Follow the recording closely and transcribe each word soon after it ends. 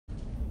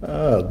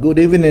Good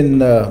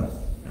evening,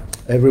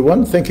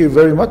 everyone. Thank you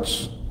very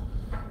much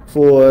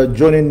for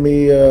joining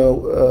me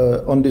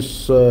on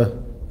this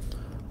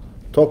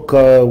talk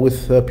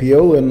with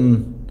PO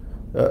and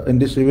in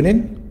this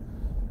evening.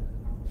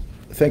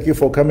 Thank you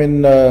for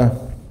coming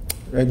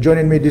and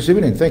joining me this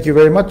evening. Thank you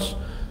very much.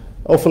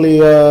 Hopefully,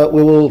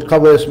 we will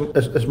cover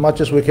as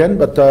much as we can,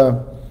 but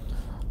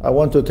I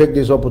want to take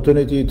this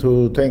opportunity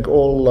to thank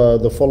all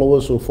the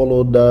followers who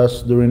followed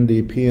us during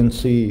the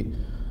PNC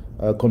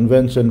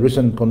convention,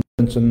 recent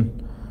convention,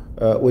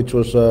 which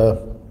was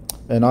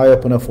an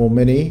eye-opener for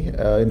many,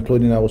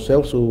 including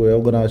ourselves who were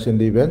organizing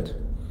the event.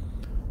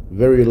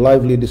 Very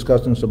lively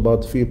discussions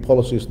about few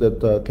policies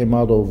that came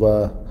out of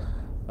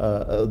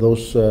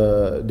those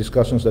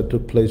discussions that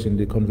took place in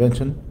the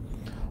convention.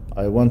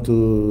 I want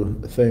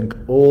to thank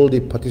all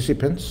the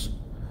participants,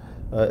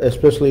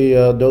 especially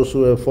those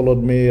who have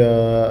followed me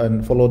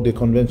and followed the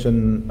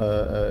convention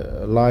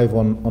live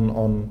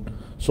on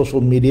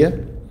social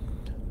media.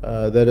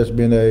 That has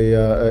been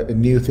a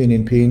new thing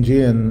in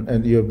PNG,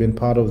 and you have been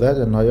part of that,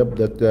 and I hope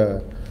that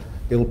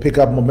it will pick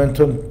up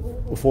momentum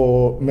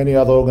for many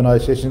other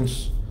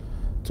organizations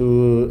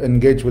to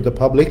engage with the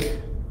public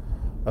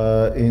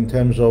in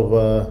terms of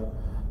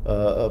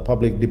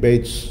public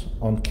debates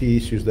on key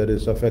issues that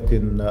is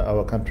affecting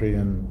our country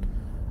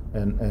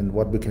and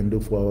what we can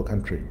do for our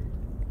country.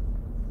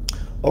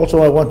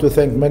 Also, I want to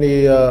thank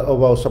many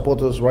of our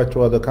supporters right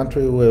throughout the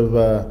country who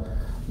have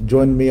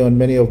joined me on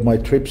many of my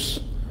trips.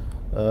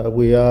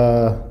 We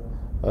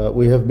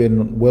have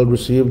been well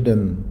received,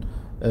 and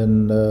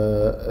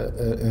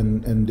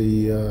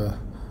the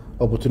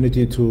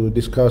opportunity to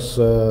discuss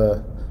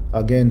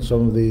again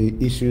some of the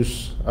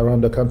issues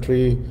around the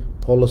country,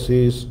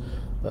 policies,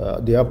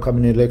 the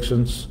upcoming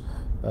elections.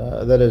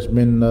 That has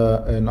been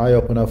an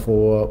eye-opener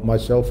for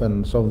myself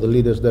and some of the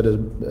leaders that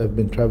have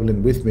been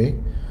traveling with me.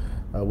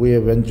 We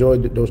have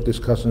enjoyed those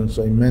discussions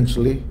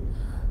immensely,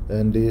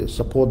 and the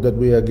support that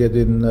we are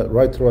getting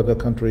right throughout the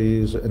country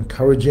is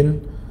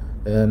encouraging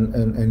and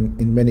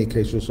in many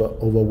cases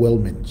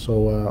overwhelming.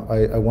 So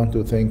I want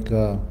to thank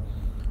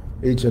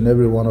each and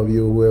every one of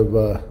you who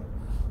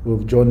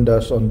have joined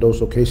us on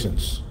those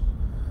occasions.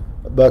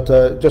 But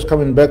just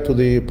coming back to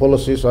the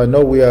policies, I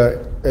know we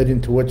are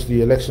heading towards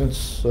the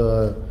elections.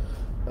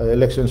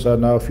 Elections are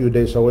now a few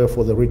days away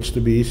for the writs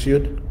to be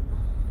issued.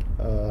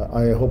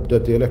 I hope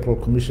that the Electoral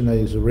Commissioner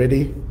is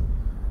ready.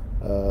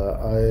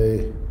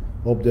 I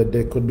hope that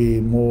they could be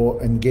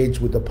more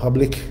engaged with the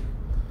public,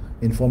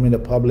 informing the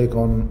public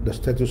on the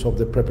status of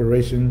the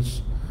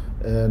preparations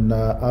and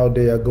how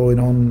they are going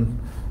on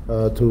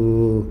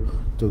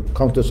to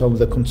counter some of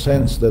the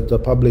concerns that the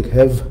public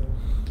have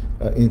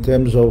in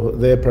terms of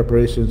their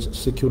preparations,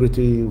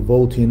 security,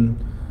 voting,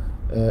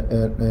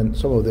 and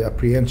some of the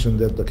apprehension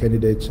that the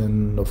candidates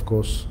and, of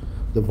course,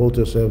 the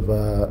voters have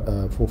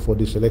for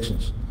these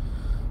elections.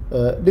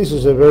 This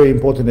is a very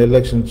important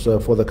election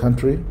for the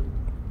country.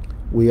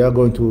 We are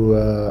going to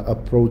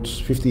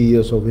approach 50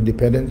 years of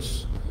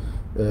independence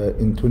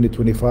in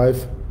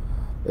 2025.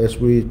 As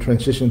we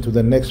transition to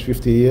the next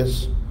 50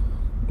 years,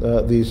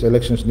 these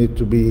elections need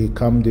to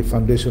become the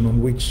foundation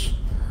on which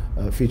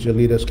future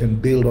leaders can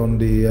build on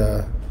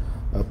the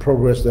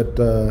progress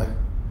that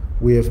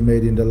we have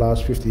made in the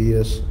last 50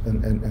 years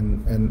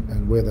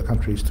and where the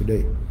country is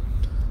today.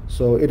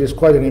 So it is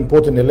quite an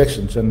important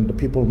election, and the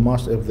people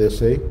must have their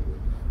say,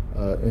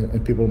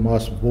 and people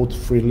must vote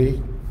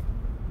freely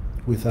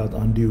without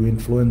undue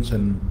influence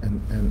and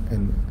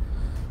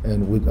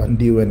with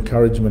undue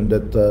encouragement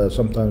that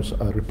sometimes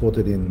are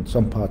reported in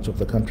some parts of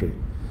the country.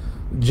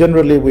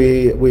 Generally,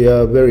 we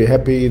are very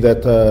happy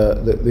that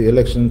the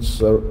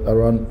elections are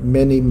around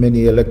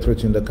many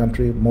electorates in the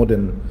country. More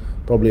than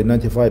probably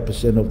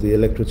 95% of the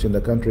electorates in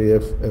the country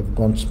have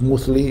gone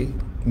smoothly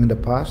in the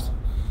past.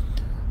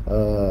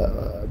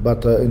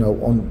 But you know,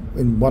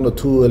 in one or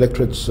two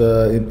electorates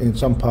in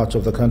some parts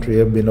of the country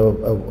have been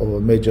of a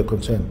major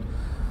concern.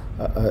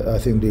 I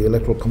think the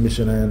Electoral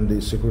Commission and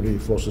the security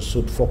forces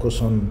should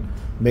focus on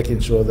making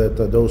sure that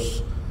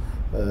those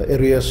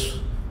areas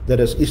that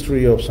has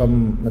history of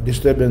some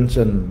disturbance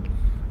and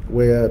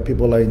where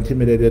people are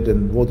intimidated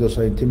and voters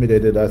are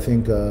intimidated, I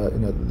think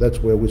that's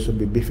where we should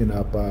be beefing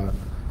up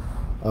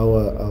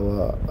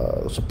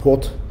our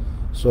support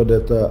so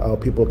that our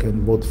people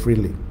can vote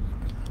freely.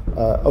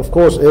 Of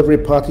course, every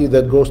party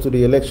that goes to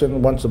the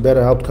election wants a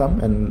better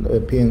outcome, and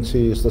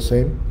PNC is the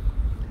same.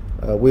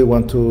 We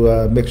want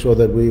to make sure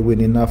that we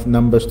win enough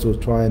numbers to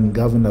try and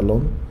govern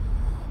alone.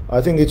 I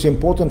think it's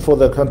important for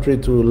the country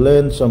to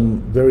learn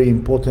some very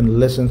important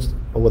lessons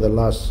over the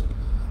last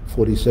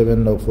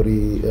 47 or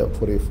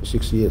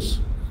 46 years.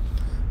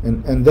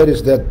 And that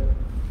is that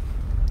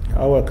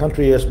our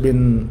country has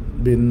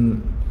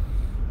been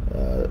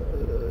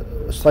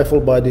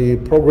stifled by the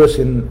progress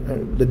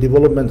in the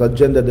development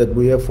agenda that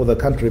we have for the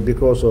country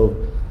because of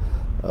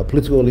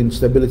political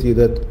instability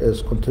that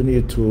has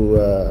continued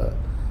to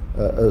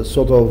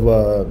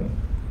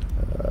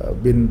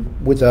been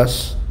with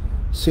us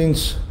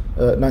since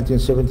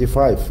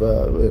 1975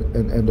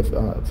 and the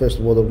first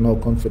vote of no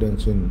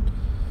confidence in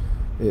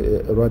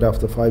right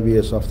after 5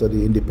 years after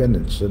the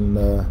independence, and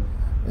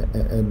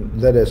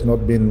that has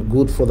not been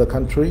good for the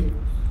country.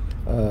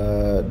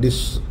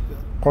 This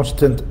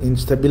constant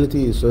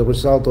instability is a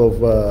result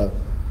of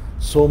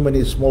so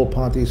many small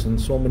parties and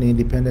so many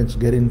independents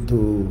going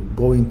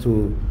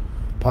to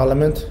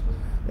parliament,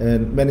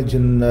 and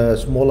managing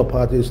smaller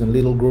parties and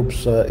little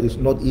groups is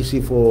not easy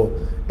for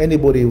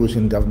anybody who's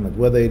in government,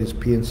 whether it is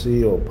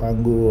PNC or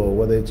Pangu or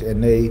whether it's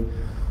NA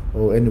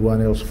or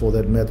anyone else for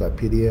that matter,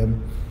 PDM.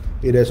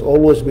 It has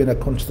always been a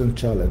constant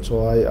challenge.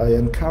 So I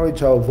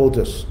encourage our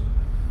voters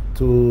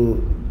to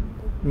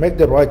make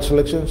the right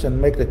selections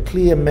and make a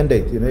clear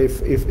mandate. You know,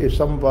 if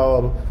some of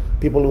our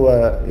people who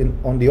are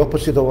on the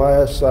opposite of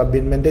us are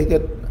being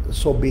mandated,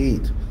 so be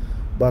it.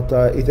 But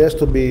it has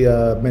to be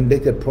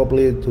mandated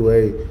properly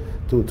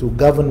to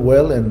govern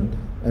well, and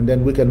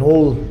then we can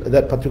hold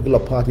that particular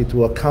party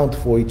to account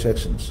for its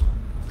actions.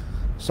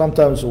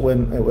 Sometimes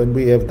when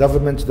we have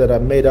governments that are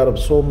made out of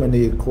so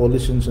many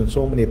coalitions and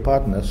so many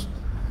partners,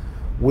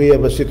 we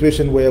have a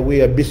situation where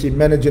we are busy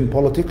managing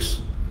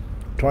politics,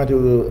 trying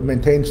to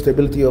maintain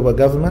stability of a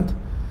government,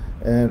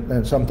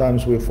 and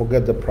sometimes we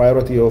forget the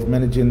priority of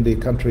managing the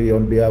country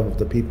on behalf of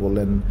the people.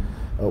 And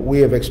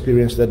we have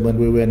experienced that when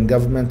we were in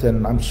government,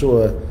 and I'm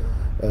sure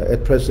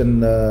at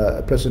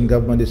present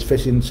government is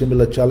facing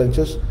similar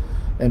challenges,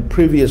 and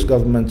previous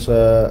governments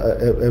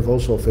have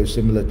also faced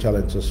similar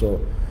challenges. So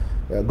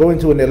going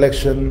to an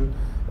election,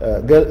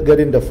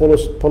 getting the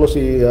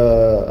policy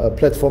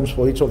platforms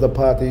for each of the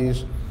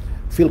parties,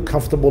 feel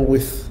comfortable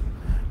with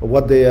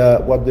what they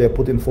are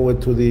putting forward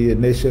to the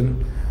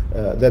nation,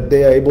 that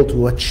they are able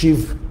to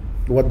achieve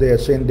what they are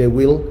saying they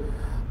will,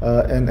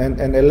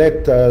 and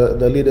elect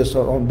the leaders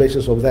on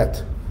basis of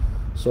that.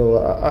 So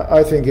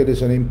I think it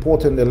is an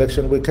important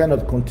election. We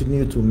cannot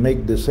continue to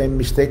make the same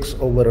mistakes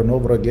over and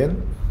over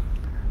again,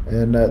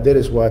 and that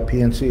is why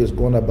PNC has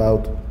gone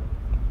about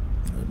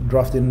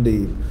drafting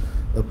the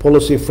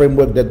policy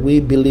framework that we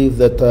believe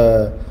that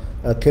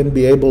can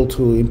be able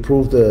to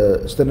improve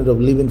the standard of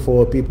living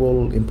for our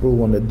people,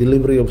 improve on the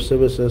delivery of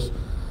services,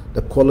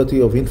 the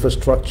quality of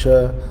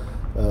infrastructure,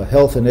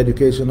 health and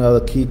education are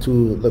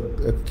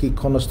the key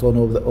cornerstone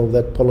of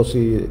that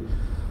policy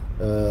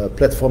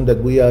platform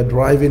that we are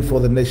driving for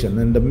the nation.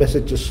 And the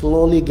message is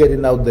slowly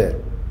getting out there.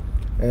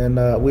 And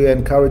we are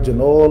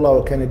encouraging all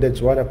our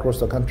candidates right across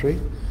the country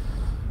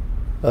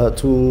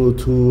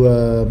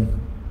to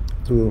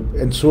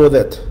ensure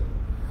that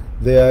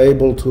they are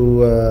able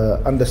to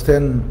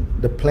understand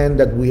the plan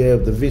that we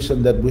have, the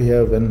vision that we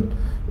have, and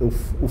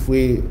if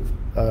we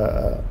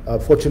are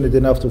fortunate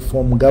enough to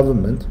form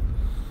government,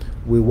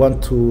 we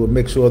want to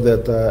make sure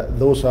that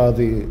those are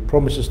the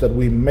promises that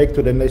we make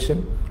to the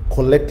nation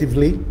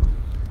collectively.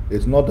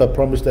 It's not a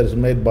promise that is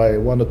made by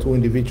one or two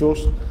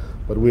individuals,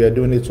 but we are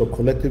doing it so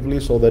collectively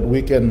so that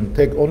we can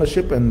take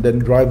ownership and then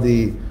drive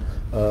the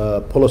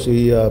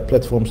policy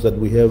platforms that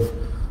we have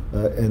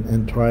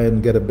and try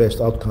and get the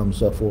best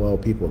outcomes for our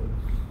people.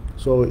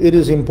 So it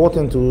is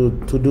important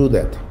to do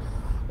that.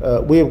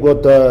 We have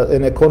got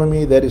an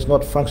economy that is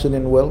not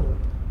functioning well,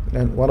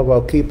 and one of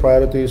our key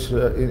priorities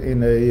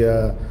in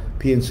a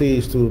PNC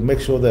is to make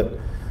sure that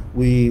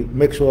we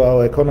make sure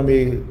our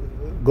economy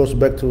goes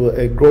back to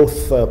a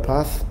growth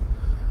path,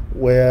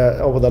 where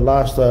over the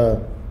last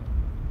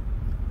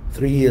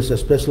 3 years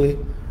especially,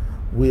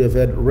 we have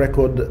had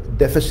record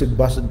deficit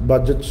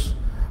budgets.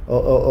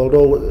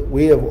 Although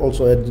we have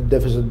also had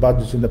deficit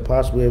budgets in the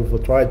past, we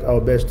have tried our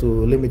best to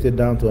limit it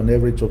down to an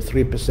average of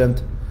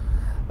 3%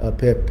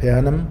 per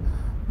annum.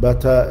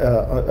 But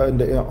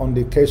on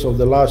the case of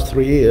the last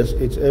 3 years,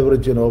 it's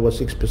averaging over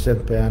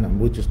 6% per annum,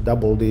 which is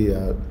double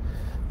the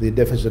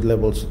deficit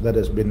levels that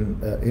has been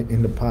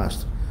in the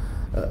past.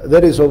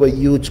 That is of a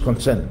huge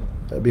concern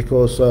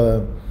because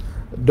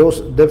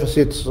those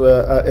deficits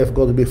have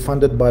got to be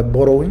funded by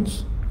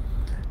borrowings.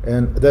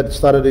 And that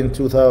started in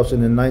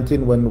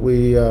 2019 when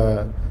we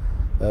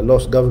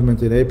lost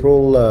government in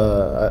April.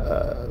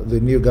 The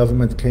new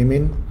government came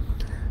in,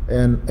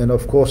 and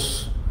of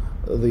course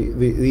the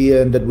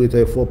year ended with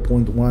a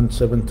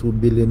 4.172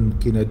 billion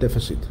kina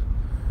deficit.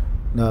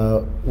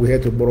 Now we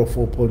had to borrow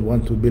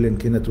 4.12 billion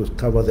kina to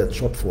cover that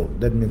shortfall.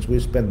 That means we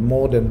spent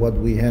more than what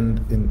we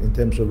had in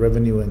terms of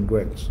revenue and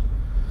grants.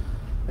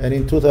 And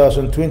in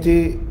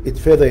 2020 it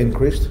further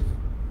increased.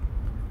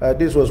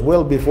 This was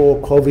well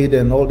before COVID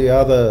and all the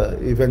other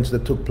events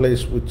that took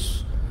place,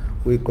 which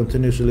we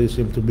continuously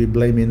seem to be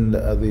blaming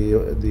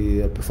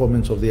the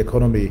performance of the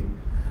economy,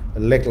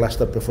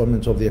 lackluster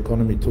performance of the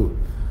economy too.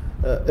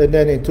 And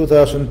then in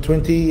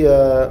 2020,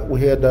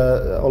 we had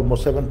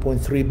almost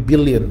 7.3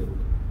 billion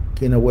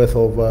kina worth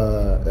of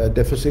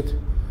deficit.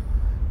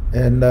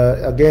 And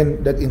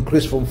again, that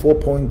increased from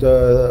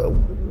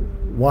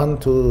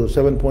 4.1 to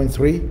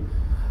 7.3.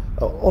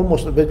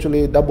 Almost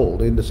eventually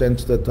doubled in the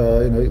sense that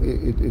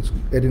it's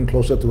getting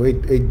closer to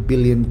 8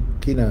 billion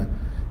kina,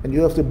 and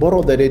you have to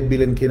borrow that 8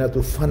 billion kina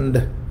to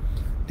fund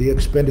the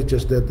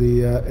expenditures that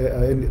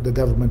the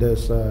government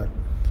has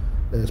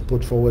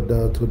put forward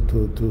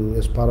to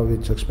as part of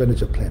its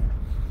expenditure plan.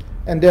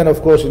 And then,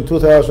 of course, in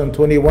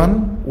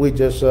 2021, we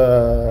just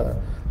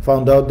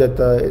found out that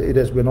it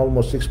has been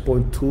almost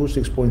 6.2,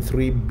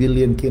 6.3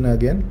 billion kina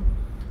again.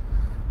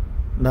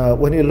 Now,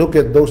 when you look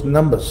at those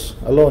numbers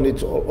alone,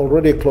 it's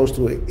already close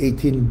to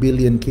 18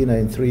 billion kina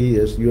in 3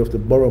 years. You have to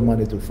borrow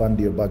money to fund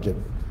your budget.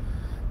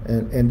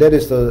 And that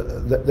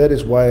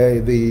is why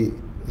the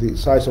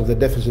size of the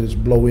deficit is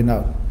blowing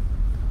out.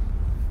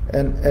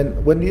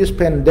 And when you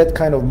spend that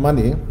kind of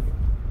money,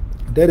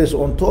 that is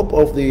on top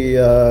of the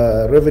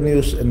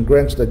revenues and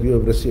grants that you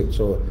have received.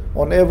 So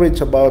on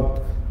average,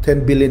 about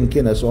 10 billion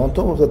kina. So on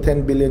top of the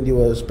 10 billion,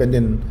 you are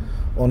spending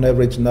on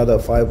average another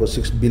 5 or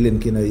 6 billion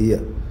kina a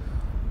year.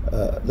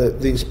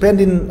 The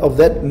spending of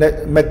that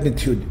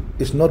magnitude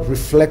is not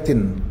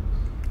reflecting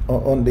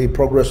on the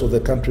progress of the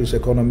country's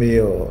economy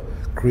or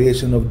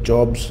creation of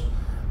jobs,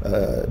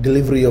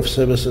 delivery of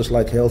services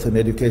like health and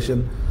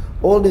education.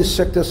 All these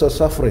sectors are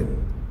suffering.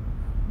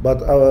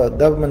 But our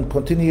government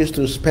continues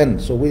to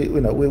spend, so we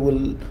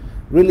will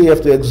really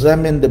have to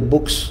examine the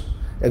books,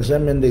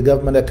 examine the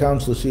government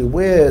accounts to see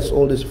where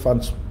all these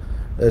funds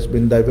has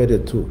been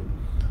diverted to.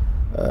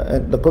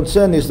 And the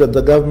concern is that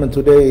the government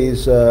today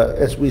is,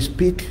 as we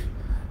speak,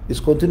 is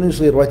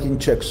continuously writing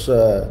checks.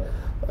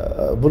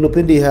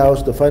 Bulupindi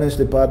House, the Finance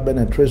Department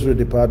and Treasury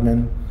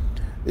Department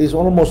is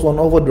almost on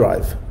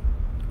overdrive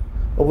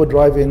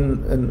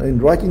in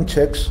writing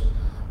checks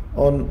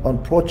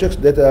on projects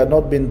that are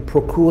not being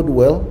procured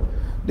well.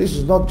 This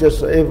is not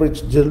just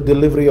average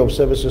delivery of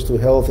services to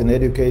health and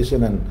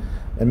education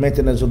and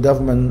maintenance of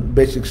government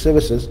basic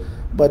services,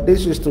 but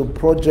this is to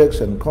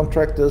projects and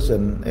contractors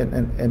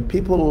and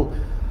people,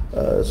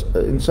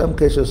 in some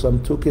cases some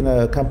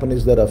tukina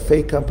companies that are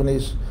fake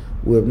companies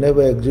who have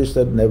never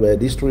existed, never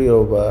had history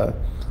of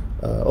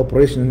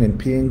operation in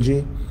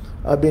PNG,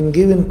 have been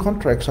given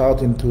contracts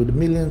out into the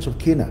millions of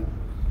kina.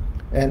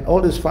 And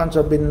all these funds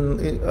have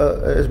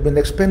has been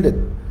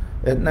expended,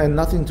 and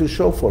nothing to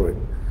show for it.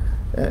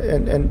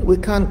 And we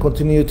can't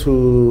continue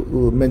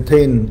to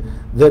maintain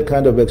that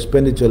kind of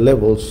expenditure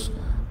levels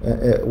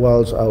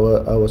whilst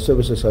our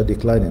services are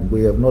declining.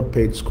 We have not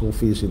paid school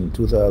fees in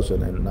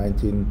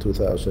 2019,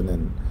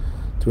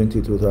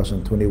 2020,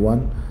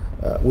 2021.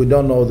 We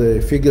don't know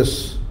the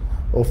figures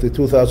of the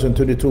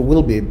 2022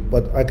 will be,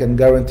 but I can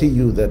guarantee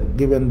you that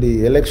given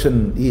the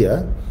election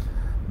year,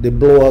 the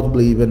blowout will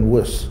be even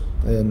worse.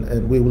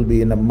 And we will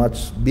be in a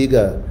much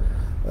bigger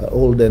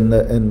hole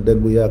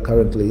than we are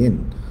currently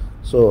in.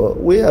 So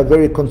we are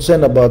very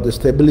concerned about the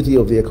stability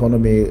of the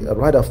economy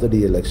right after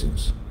the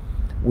elections.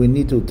 We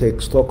need to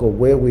take stock of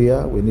where we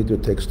are. We need to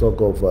take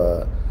stock of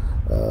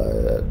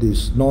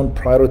these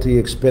non-priority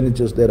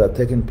expenditures that are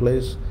taking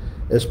place,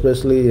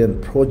 especially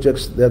in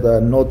projects that are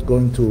not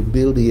going to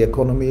build the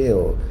economy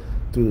or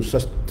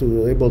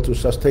to able to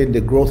sustain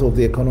the growth of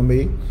the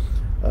economy.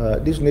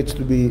 This needs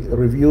to be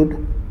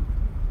reviewed.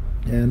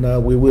 And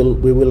we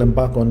will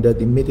embark on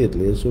that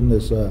immediately as soon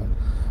as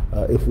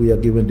if we are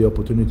given the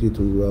opportunity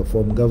to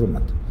form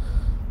government.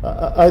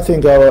 I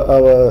think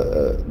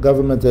our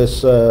government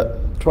has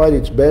tried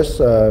its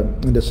best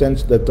in the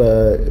sense that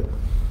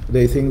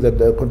they think that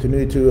the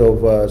continuity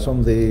of some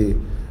of the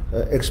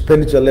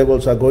expenditure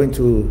levels are going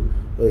to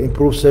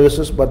improve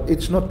services, but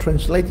it's not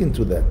translating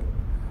to that.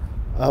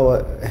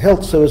 Our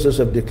health services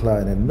have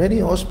declined, and many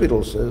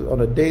hospitals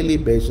on a daily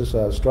basis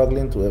are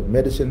struggling to have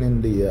medicine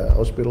in the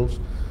hospitals.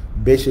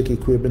 Basic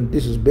equipment.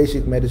 This is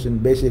basic medicine,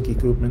 basic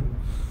equipment.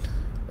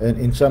 And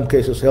in some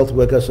cases, health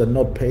workers are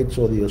not paid,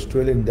 so the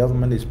Australian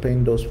government is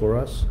paying those for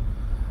us.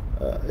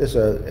 As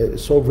a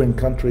sovereign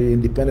country,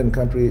 independent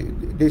country,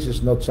 this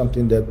is not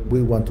something that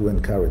we want to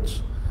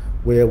encourage,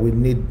 where we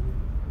need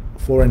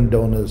foreign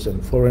donors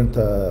and foreign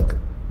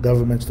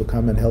governments to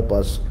come and help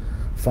us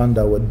fund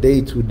our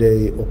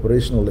day-to-day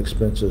operational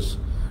expenses,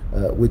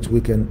 which we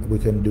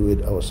can do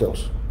it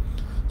ourselves.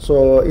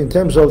 So in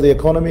terms of the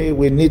economy,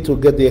 we need to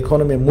get the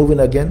economy moving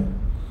again.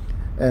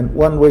 And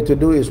one way to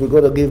do is we've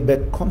got to give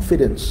back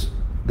confidence,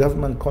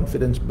 government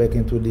confidence back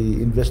into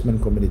the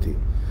investment community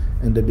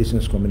and the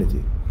business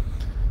community.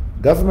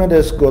 Government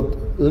has got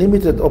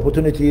limited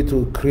opportunity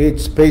to create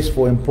space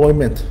for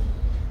employment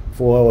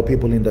for our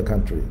people in the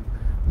country.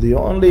 The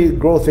only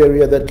growth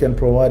area that can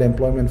provide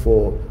employment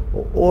for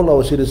all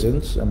our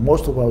citizens, and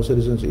most of our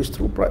citizens, is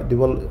through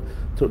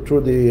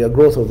the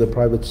growth of the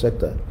private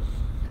sector.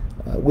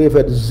 We've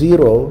had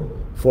zero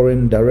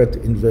foreign direct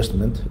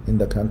investment in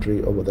the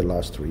country over the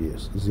last 3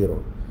 years,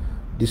 zero.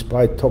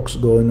 Despite talks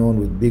going on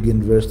with big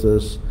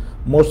investors,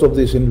 most of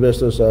these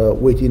investors are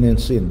waiting and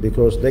seeing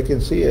because they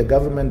can see a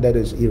government that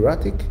is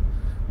erratic,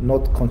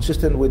 not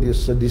consistent with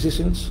its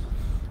decisions,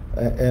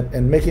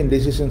 and making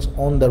decisions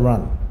on the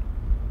run.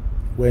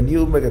 When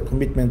you make a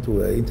commitment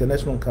to an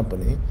international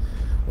company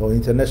or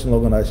international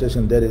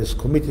organization that is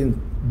committing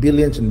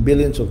billions and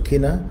billions of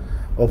kina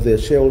of their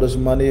shareholders'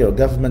 money or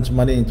government's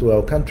money into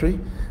our country,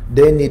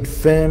 they need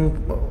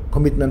firm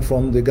commitment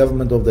from the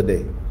government of the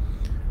day.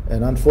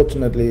 And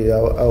unfortunately,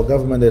 our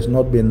government has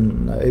not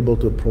been able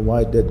to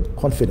provide that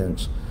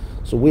confidence.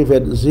 So we've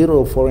had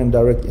zero foreign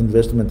direct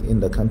investment in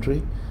the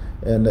country.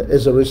 And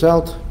as a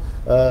result,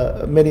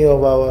 Many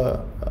of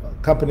our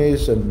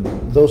companies and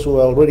those who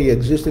are already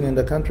existing in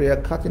the country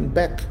are cutting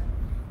back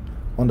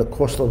on the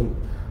cost of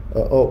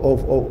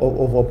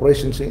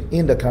operations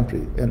in the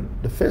country. And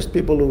the first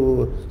people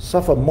who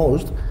suffer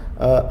most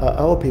are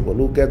our people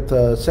who get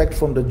sacked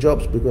from the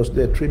jobs because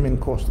they're trimming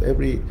costs.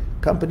 Every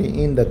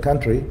company in the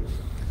country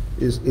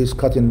is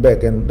cutting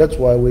back, and that's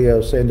why we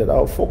are saying that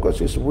our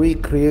focus is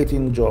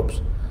recreating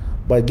jobs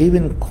by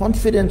giving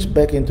confidence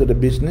back into the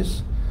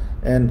business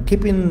and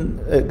keeping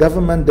a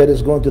government that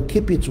is going to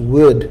keep its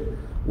word.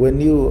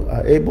 When you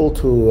are able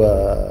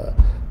to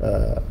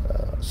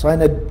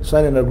sign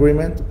an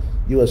agreement,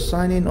 you are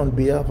signing on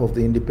behalf of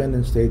the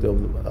independent state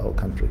of our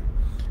country.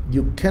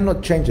 You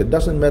cannot change it.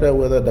 Doesn't matter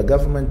whether the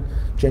government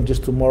changes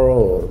tomorrow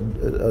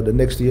or the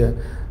next year.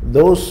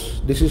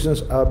 Those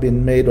decisions are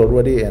being made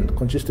already, and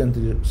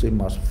consistency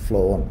must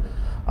flow on.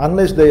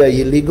 Unless they are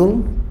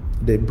illegal,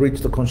 they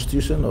breach the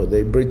constitution or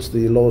they breach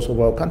the laws of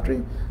our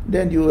country,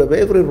 then you have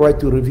every right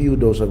to review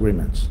those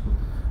agreements.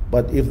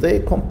 But if they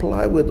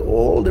comply with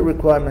all the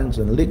requirements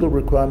and legal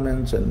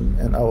requirements,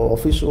 and our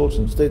officials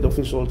and state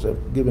officials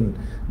have given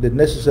the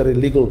necessary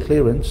legal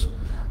clearance,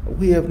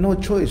 we have no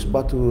choice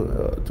but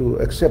to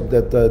accept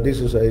that this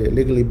is a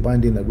legally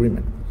binding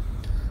agreement.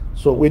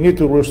 So we need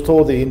to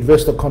restore the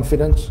investor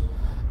confidence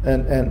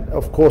and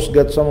of course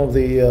get some of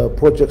the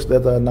projects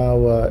that are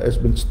now has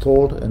been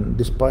stalled, and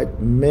despite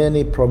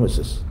many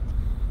promises,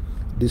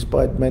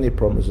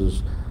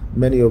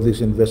 many of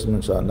these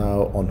investments are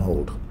now on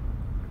hold.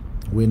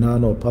 We now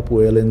know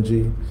Papua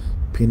LNG,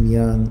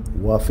 Pinyang,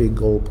 Wafi,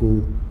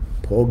 Golpu,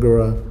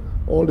 Porgera,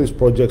 all these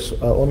projects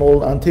are on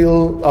hold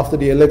until after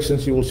the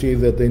elections. You will see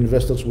that the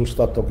investors will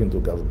start talking to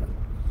government.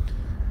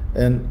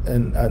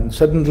 And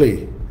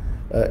suddenly,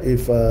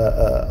 if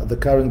the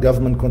current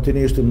government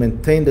continues to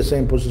maintain the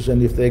same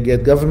position, if they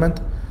get government,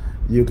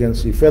 you can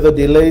see further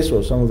delays,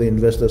 or some of the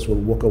investors will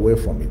walk away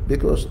from it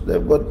because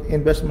they've got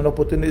investment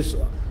opportunities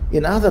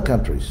in other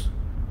countries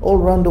all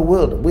around the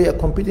world. We are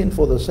competing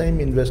for the same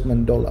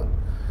investment dollar.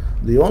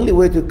 The only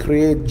way to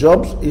create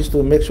jobs is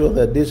to make sure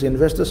that these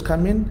investors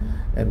come in,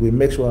 and we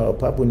make sure our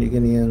Papua New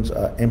Guineans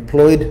are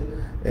employed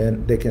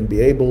and they can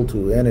be able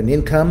to earn an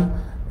income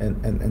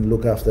and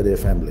look after their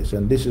families.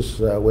 And this is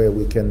where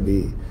we can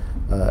be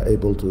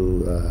able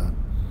to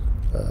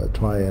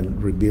try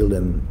and rebuild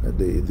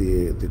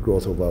the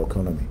growth of our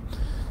economy.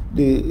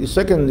 The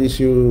second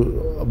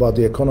issue about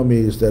the economy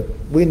is that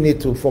we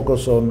need to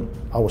focus on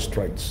our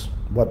strengths,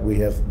 what we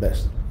have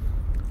best,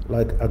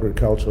 like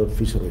agriculture,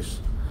 fisheries.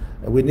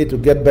 We need to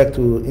get back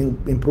to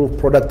improve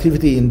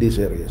productivity in these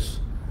areas.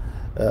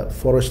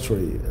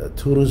 Forestry,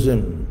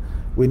 tourism.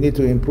 We need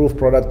to improve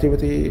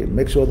productivity,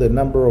 make sure the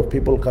number of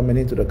people coming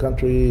into the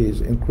country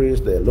is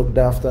increased, they're looked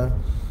after,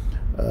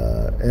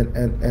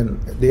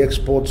 and the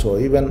exports, or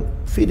even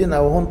feeding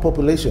our own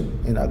population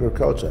in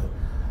agriculture.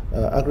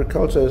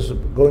 Agriculture is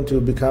going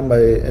to become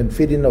and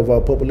feeding of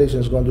our population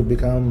is going to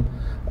become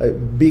a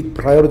big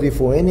priority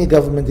for any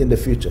government in the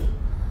future.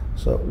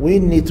 So we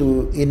need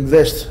to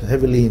invest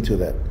heavily into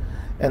that.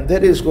 And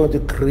that is going to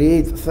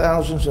create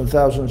thousands and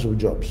thousands of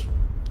jobs,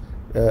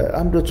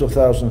 hundreds of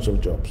thousands of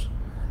jobs.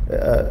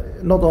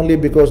 Not only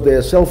because they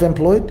are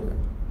self-employed,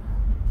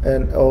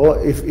 or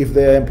if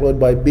they are employed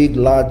by big,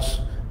 large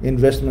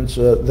investments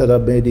that are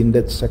made in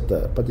that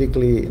sector,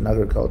 particularly in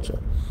agriculture.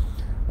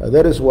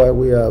 That is why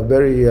we are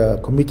very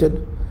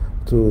committed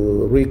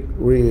to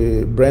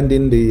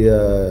rebranding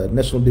the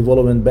National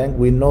Development Bank.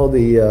 We know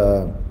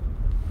the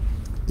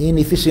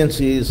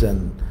inefficiencies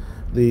and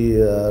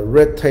the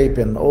red tape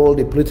and all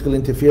the political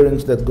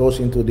interference that goes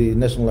into the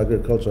National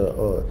Agriculture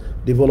or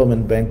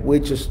Development Bank,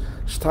 which is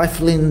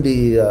stifling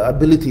the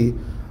ability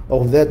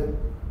of that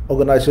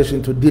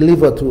organization to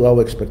deliver to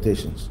our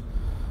expectations.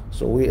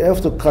 So we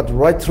have to cut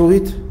right through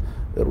it,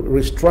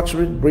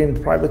 restructure it,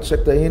 bring private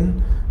sector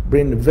in,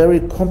 bring very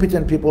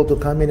competent people to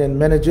come in and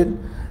manage it,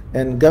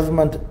 and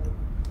government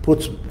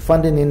puts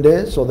funding in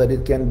there so that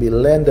it can be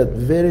lent at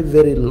very,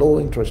 very low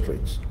interest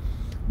rates.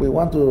 We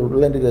want to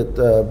lend it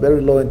at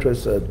very low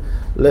interest, at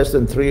less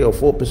than 3 or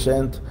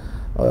 4%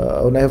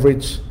 on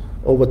average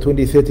over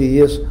 20, 30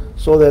 years,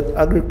 so that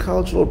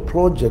agricultural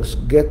projects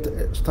get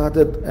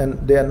started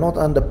and they are not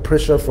under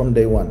pressure from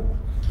day one.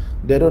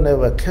 They don't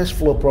have a cash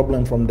flow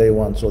problem from day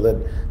one, so that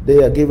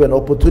they are given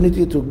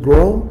opportunity to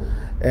grow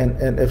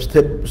and have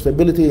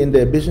stability in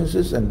their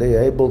businesses, and they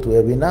are able to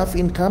have enough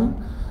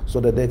income so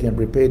that they can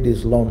repay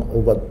this loan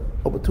over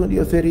 20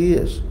 or 30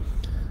 years.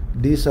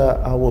 These are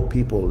our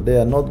people. They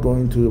are not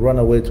going to run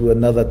away to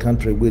another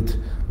country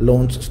with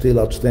loans still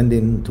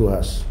outstanding to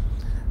us.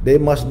 They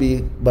must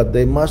be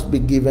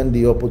given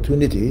the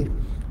opportunity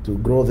to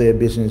grow their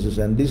businesses,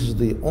 and this is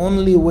the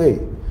only way.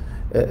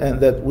 And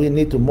that we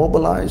need to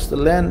mobilize the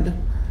land,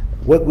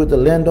 work with the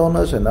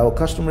landowners and our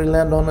customary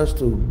landowners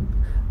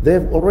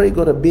they've already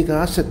got a big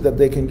asset that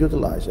they can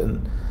utilize.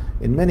 And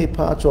in many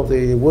parts of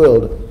the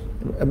world,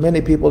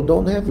 many people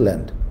don't have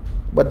land,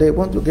 but they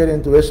want to get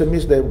into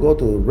SMEs. They've got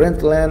to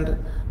rent land,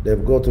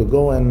 they've got to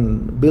go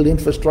and build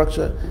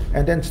infrastructure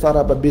and then start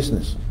up a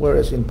business.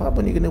 Whereas in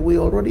Papua New Guinea, we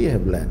already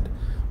have land.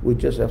 We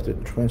just have to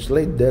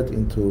translate that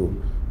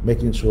into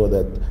making sure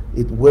that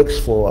it works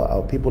for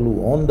our people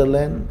who own the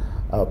land,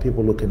 our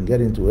people who can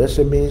get into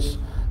SMEs,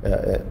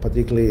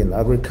 particularly in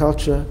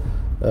agriculture.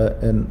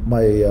 And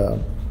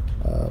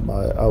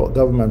our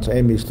government's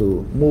aim is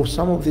to move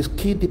some of these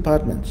key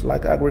departments,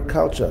 like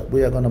agriculture.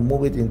 We are going to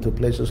move it into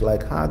places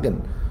like Hagen,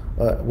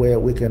 where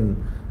we can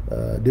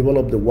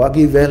develop the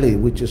Wagi Valley,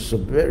 which is a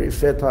very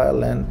fertile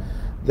land.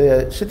 They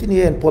are sitting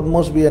here in Port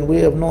Moresby, and we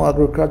have no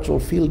agricultural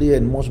field here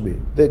in Moresby.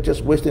 They're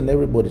just wasting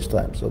everybody's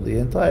time. So the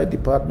entire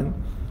department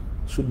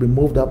should be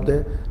moved up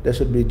there. There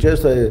should be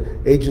just a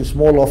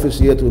small office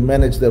here to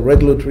manage the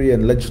regulatory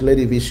and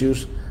legislative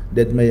issues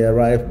that may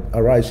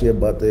arise here.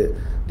 But the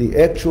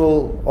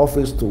actual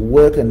office to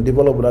work and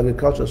develop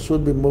agriculture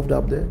should be moved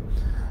up there.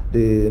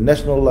 The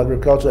National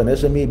Agriculture and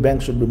SME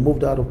Bank should be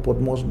moved out of Port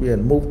Moresby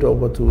and moved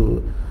over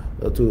to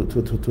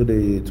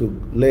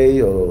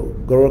Ley or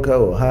Goroka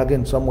or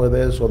Hagen, somewhere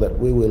there, so that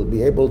we will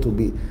be able to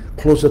be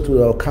closer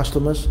to our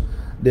customers.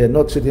 They're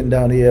not sitting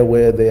down here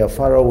where they are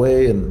far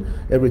away, and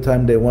every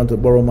time they want to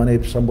borrow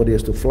money, somebody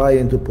has to fly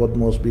into Port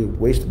Moresby,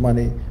 waste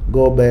money,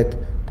 go back,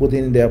 put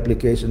in the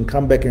application,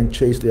 come back and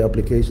chase the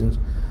applications.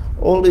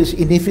 All these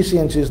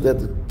inefficiencies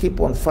that keep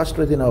on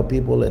frustrating our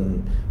people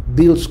and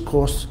builds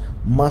costs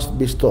must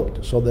be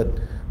stopped, so that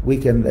we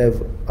can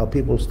have our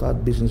people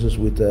start businesses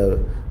with a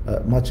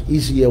much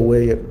easier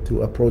way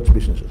to approach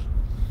businesses.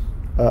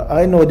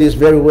 I know this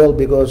very well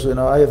because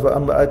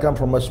I come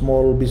from a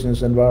small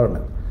business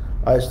environment.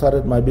 I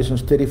started my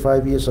business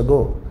 35 years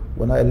ago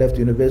when I left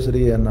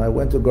university, and I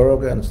went to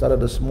Goroka and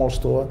started a small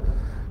store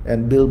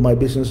and built my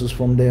businesses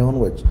from there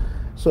onwards.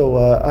 So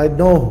I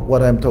know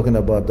what I'm talking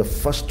about, the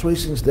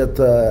frustrations that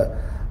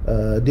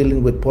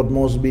dealing with Port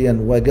Moresby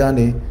and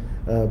Waigani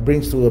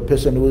brings to a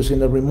person who is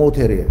in a remote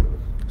area.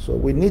 So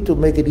we need to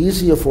make it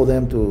easier for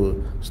them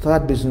to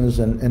start business,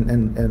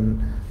 and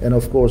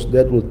of course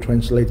that will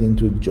translate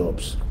into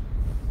jobs.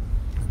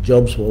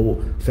 Jobs for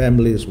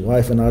families,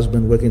 wife and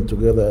husband working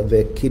together,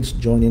 their kids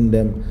joining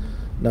them.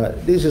 Now,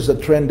 this is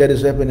a trend that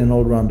is happening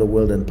all around the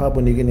world, and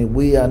Papua New Guinea,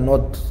 we are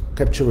not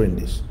capturing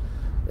this.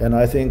 And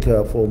I think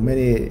for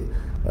many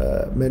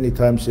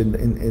times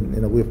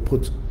we've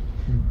put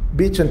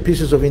bits and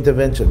pieces of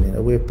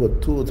intervention. We've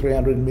put 200,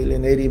 300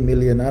 million, 80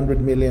 million, 100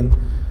 million,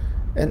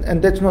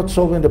 and that's not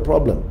solving the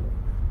problem.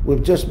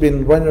 We've just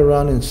been running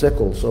around in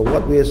circles. So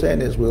what we are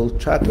saying is we'll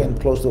chuck in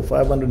close to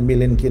 500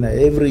 million kina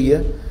every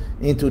year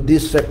into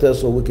this sector,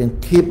 so we can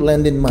keep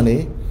lending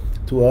money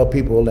to our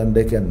people, and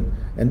they can.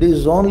 And this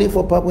is only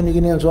for Papua New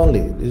Guineans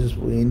only. This is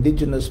for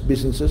indigenous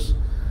businesses,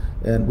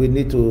 and we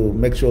need to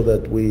make sure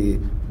that we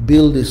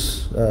build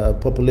this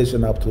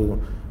population up to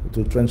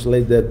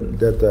translate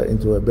that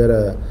into a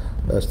better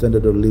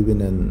standard of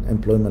living and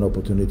employment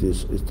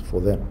opportunities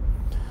for them.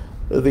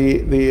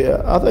 The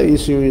other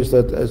issue is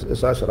that,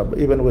 as I said,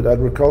 even with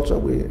agriculture,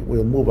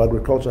 we'll move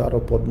agriculture out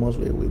of Port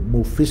Moresby. We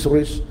move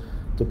fisheries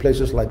to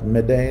places like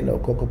Medan or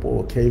Kokopo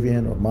or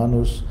Kavian or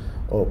Manus,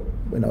 or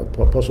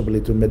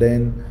possibly to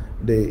Medan.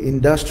 The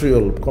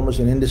industrial, commerce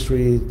and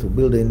industry, to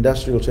build the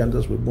industrial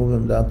centers, we move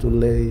them down to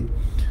Ley.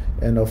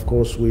 And of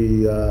course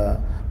we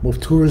move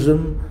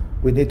tourism.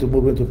 We need to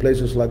move into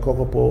places like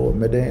Kokopo or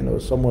Medan or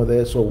somewhere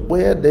there. So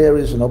where there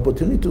is an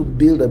opportunity to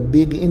build a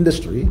big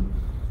industry,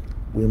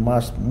 we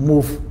must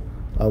move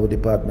our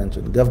departments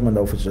and government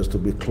officers to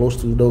be close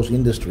to those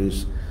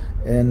industries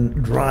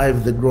and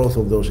drive the growth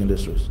of those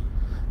industries.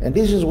 And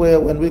this is where,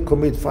 when we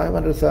commit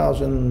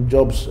 500,000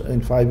 jobs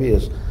in 5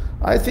 years,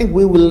 I think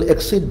we will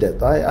exceed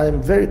that. I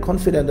am very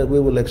confident that we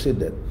will exceed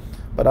that.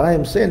 But I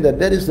am saying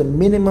that is the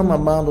minimum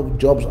amount of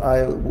jobs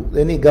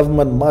any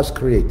government must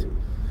create.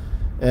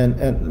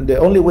 And the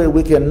only way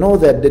we can know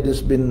that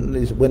is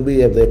when we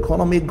have the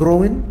economy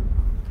growing.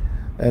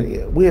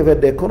 And we have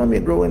had the economy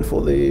growing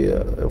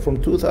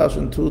from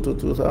 2002 to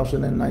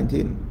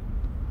 2019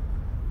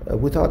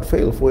 without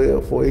fail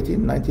for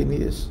 18, 19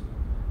 years.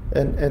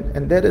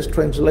 And that has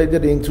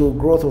translated into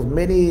growth of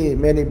many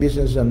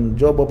business and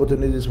job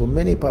opportunities for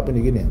many Papua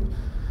New Guineans.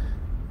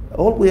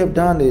 All we have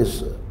done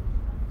is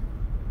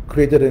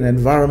created an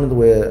environment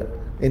where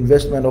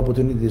investment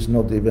opportunity is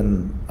not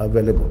even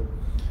available.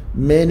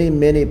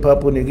 Many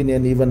Papua New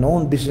Guinean even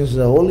own businesses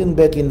are holding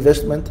back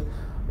investment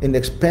in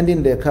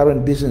expanding their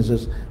current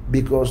businesses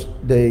because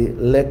they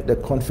lack the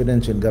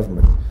confidence in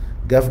government.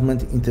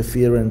 Government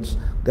interference,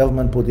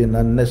 government put in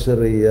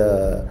unnecessary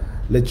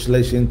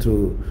legislation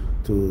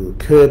to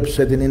curb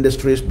certain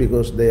industries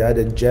because they are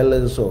either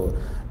jealous or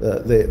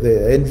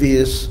they're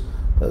envious.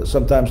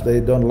 Sometimes they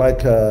don't like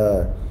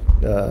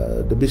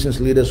the business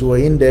leaders who are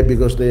in there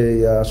because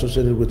they are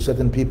associated with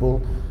certain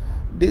people.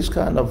 This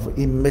kind of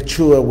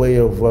immature way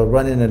of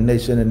running a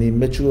nation and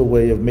immature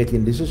way of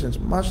making decisions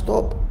must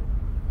stop.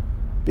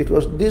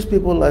 Because these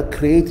people are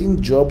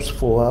creating jobs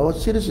for our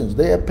citizens.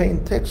 They are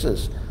paying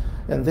taxes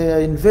and they are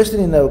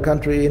investing in our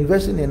country,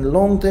 investing in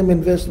long-term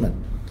investment.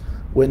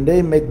 When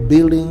they make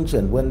buildings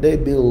and when they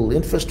build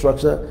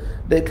infrastructure,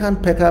 they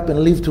can't pack up and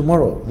leave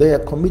tomorrow. They are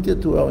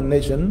committed to our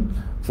nation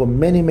for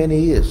many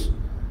years.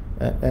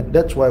 And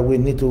that's why we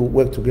need to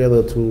work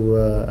together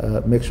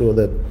to make sure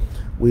that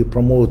we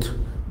promote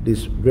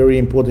these very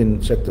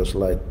important sectors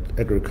like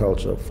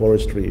agriculture,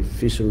 forestry,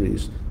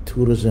 fisheries,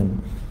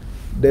 tourism.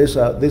 These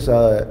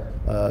are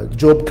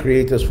job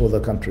creators for the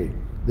country.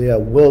 They are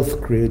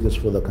wealth creators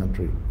for the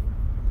country.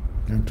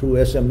 And through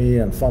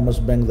SME and Farmers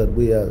Bank that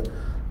we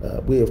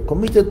have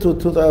committed to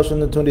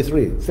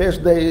 2023.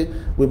 First day,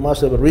 we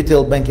must have a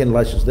retail banking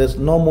license. There's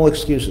no more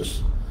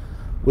excuses.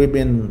 We've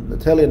been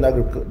telling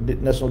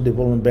National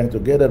Development Bank to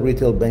get a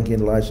retail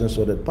banking license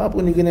so that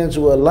Papua New Guineans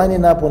who are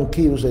lining up on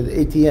queues at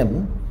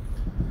ATM,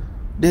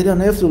 they don't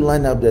have to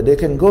line up there. They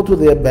can go to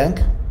their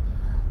bank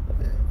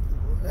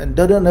and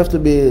they don't have to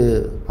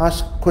be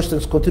asked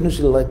questions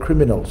continuously like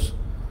criminals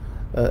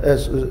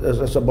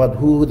as about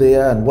who they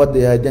are and what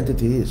their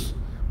identity is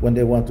when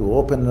they want to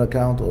open an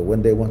account or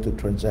when they want to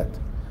transact.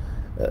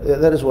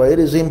 That is why it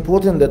is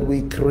important that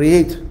we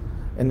create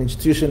an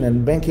institution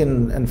in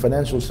banking and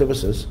financial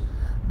services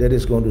that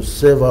is going to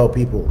serve our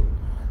people,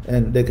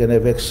 and they can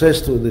have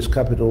access to this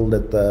capital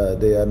that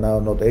they are now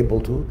not able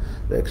to,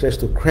 the access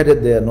to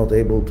credit they are not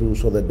able to,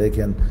 so that they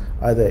can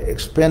either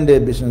expand their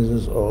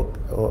businesses or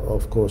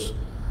of course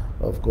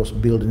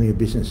build new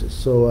businesses.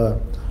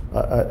 So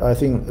I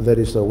think that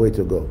is the way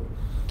to go.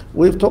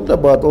 We've talked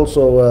about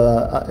also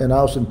an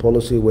housing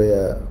policy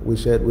where we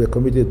said we're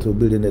committed to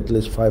building at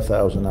least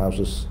 5,000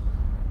 houses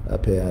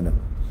per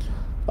annum.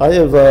 I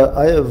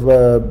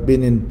have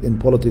been in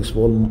politics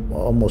for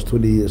almost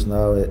 20 years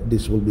now.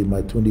 This will be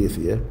my 20th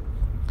year.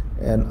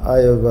 And I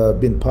have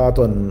been part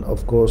on,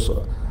 of course,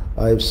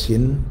 I have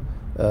seen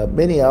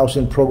many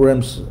housing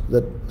programs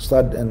that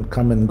start and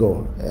come and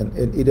go. And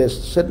it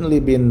has certainly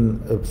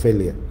been a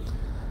failure.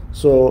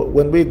 So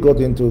when we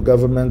got into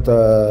government,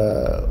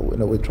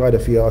 we tried a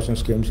few housing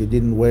schemes, it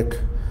didn't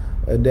work.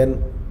 And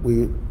then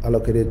we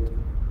allocated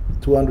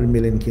 200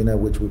 million kina,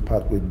 which we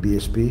parked with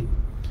BSP.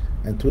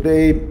 And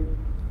today,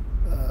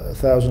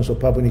 thousands of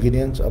Papua New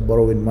Guineans are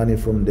borrowing money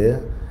from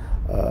there.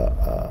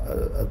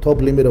 A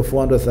top limit of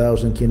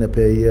 400,000 kina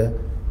per year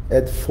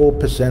at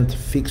 4%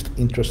 fixed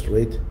interest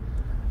rate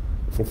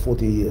for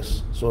 40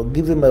 years. So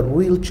give them a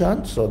real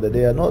chance so that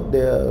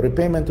their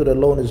repayment to the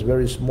loan is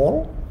very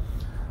small,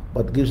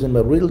 but gives them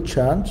a real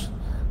chance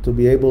to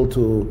be able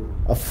to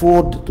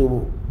afford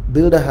to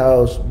build a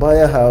house, buy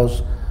a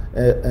house,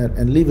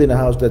 and live in a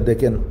house that they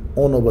can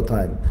own over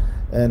time.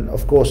 And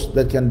of course,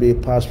 that can be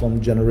passed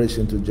from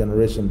generation to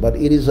generation, but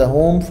it is a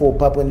home for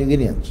Papua New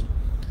Guineans.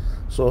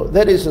 So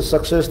that is a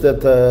success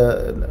that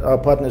our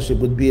partnership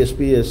with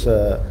BSP has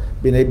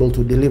been able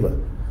to deliver.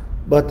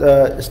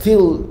 But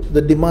still,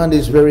 the demand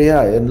is very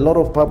high, and a lot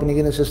of Papua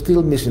New Guineans are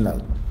still missing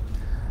out.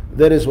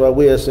 That is why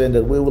we are saying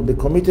that we will be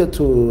committed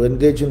to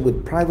engaging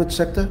with private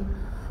sector,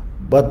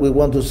 but we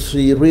want to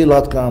see real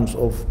outcomes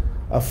of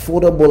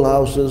affordable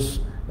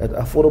houses at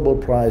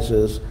affordable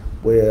prices,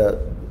 where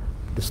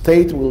the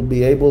state will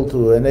be able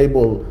to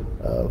enable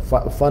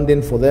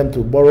funding for them to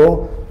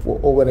borrow for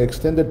over an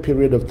extended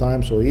period of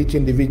time, so each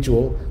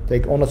individual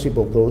take ownership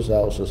of those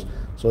houses.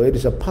 So it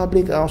is a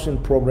public housing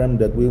program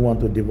that we want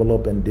to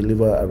develop and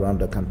deliver around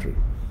the country.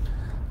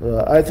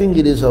 I think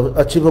it is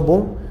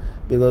achievable,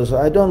 because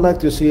I don't like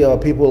to see our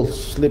people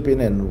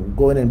sleeping and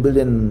going and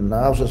building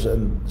houses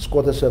and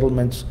squatter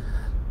settlements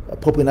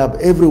popping up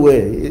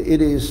everywhere.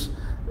 It is,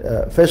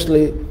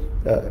 firstly,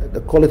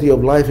 the quality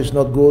of life is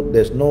not good.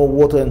 There's no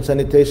water and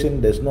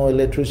sanitation. There's no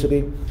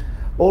electricity.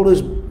 All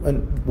this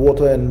and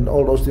water and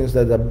all those things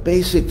that are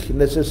basic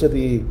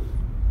necessity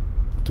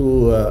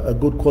to a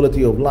good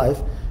quality of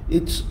life,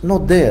 it's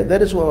not there.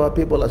 That is why our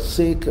people are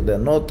sick. They're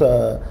not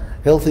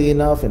healthy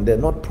enough, and they're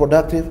not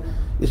productive.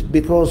 It's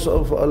because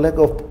of a lack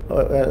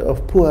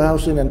of poor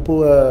housing and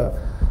poor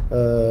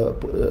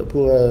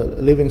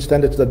living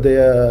standards that they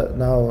are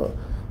now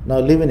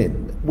living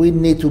in. We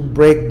need to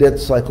break that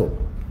cycle.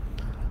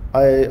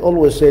 I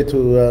always say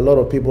to a lot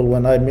of people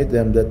when I meet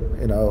them that,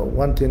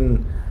 one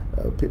thing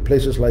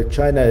places like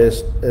China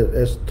has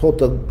taught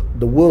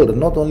the world,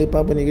 not only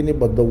Papua New Guinea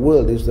but the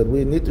world, is that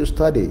we need to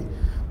study,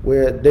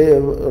 where they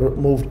have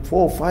moved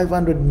 400 or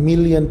 500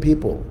 million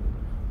people,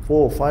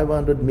 400 or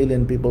 500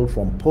 million people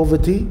from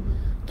poverty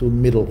to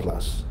middle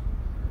class.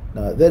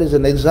 Now that is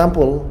an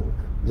example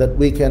that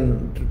we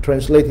can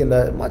translate in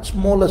a much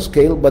smaller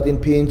scale, but in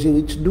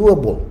PNG it's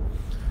doable.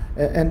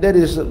 And that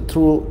is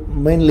through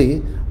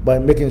mainly by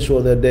making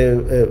sure that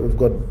they've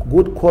got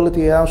good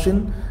quality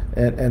housing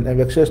and have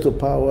access to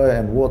power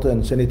and water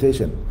and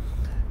sanitation.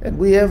 And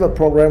we have a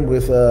program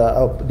with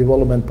our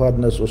development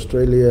partners,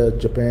 Australia,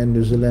 Japan,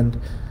 New Zealand,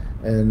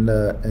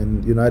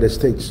 and United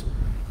States,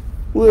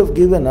 who have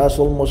given us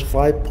almost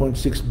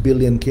 5.6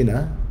 billion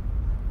kina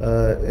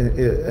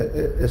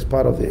as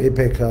part of the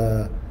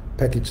APEC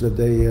package that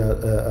they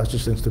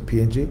assistance to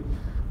PNG,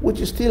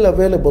 which is still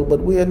available, but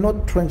we are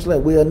not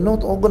we are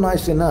not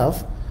organized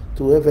enough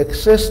to have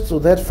access to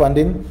that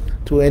funding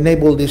to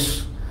enable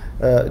this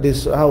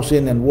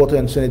housing and water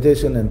and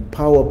sanitation and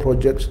power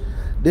projects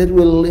that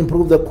will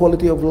improve the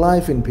quality of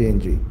life in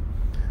PNG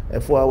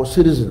for our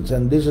citizens.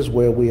 And this is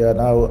where we are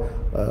now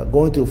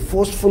going to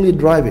forcefully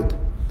drive it.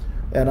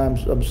 And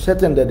I'm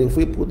certain that if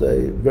we put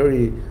a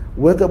very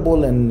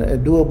workable and a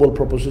doable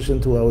proposition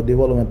to our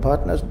development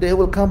partners, they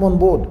will come on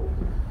board.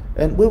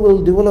 And we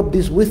will develop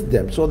this with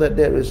them so that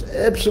there is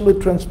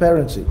absolute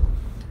transparency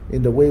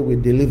in the way we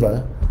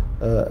deliver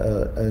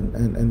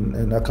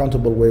an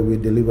accountable way we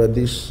deliver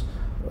this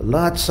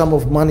large sum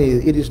of money.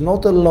 It is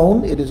not a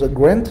loan, it is a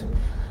grant,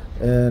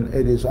 and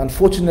it is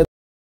unfortunate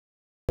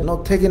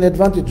not taking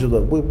advantage of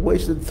it. We've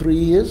wasted 3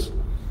 years,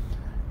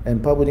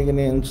 and Papua New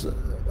Guineans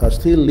are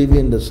still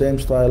living the same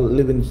style,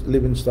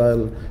 living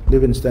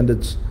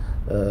standards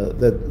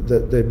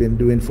that they've been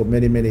doing for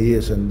many, many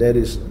years, and that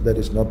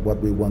is not what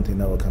we want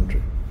in our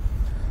country.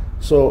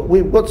 So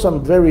we've got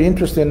some very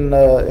interesting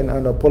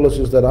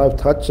policies that I've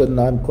touched, and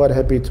I'm quite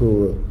happy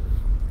to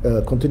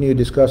continue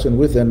discussing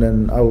with them,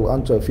 and I'll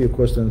answer a few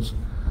questions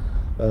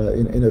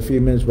in a few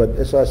minutes. But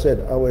as I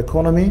said, our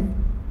economy,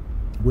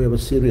 we have a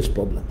serious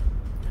problem.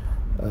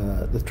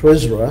 The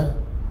Treasurer,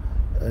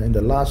 in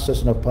the last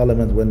session of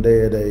Parliament, when they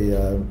had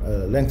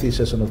a lengthy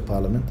session of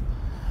Parliament,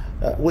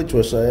 which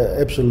was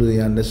absolutely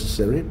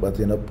unnecessary, but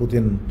put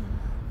in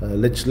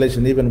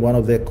legislation. Even one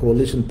of their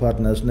coalition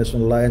partners,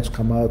 National Alliance,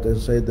 come out and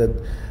say that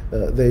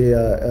they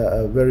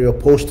are very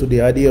opposed to the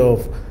idea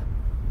of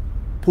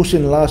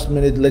pushing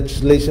last-minute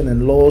legislation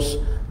and laws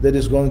that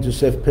is going to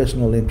serve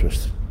personal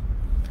interest.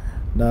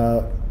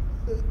 Now,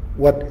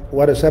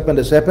 what has happened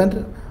has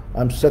happened.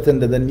 I'm certain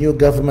that the new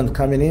government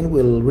coming in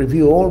will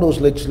review all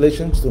those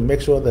legislations to make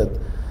sure that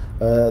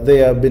they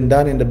have been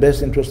done in the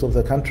best interest of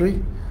the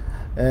country.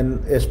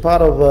 And as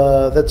part of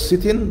that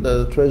sitting,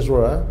 the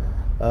Treasurer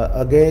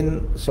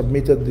again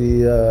submitted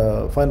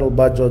the final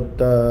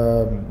budget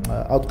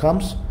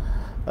outcomes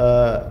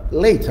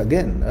late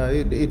again.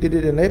 He did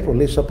it in April.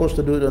 He's supposed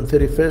to do it on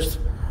 31st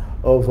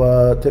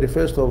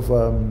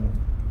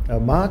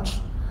of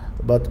March,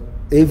 but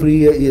every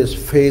year he has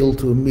failed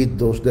to meet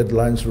those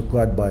deadlines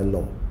required by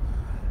law.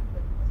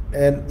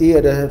 And he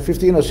had a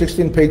 15 or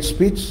 16-page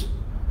speech,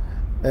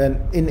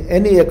 and in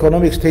any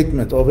economic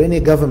statement of any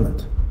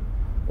government,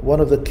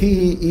 one of the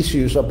key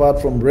issues, apart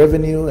from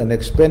revenue and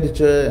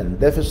expenditure and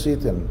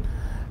deficit and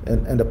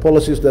the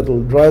policies that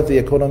will drive the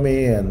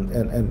economy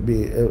and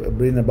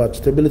bring about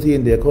stability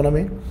in the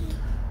economy,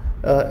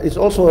 is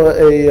also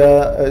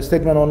a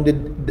statement on the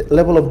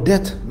level of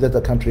debt that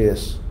the country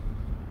has.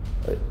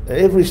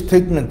 Every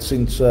statement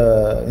since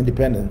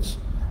independence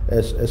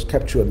has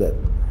captured that.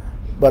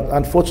 But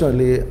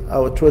unfortunately,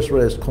 our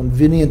Treasurer has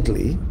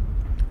conveniently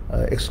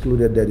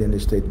excluded that in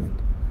his statement.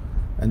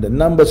 And the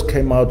numbers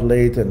came out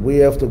late, and we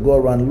have to go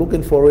around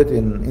looking for it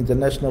in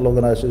international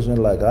organizations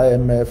like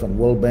IMF and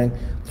World Bank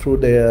through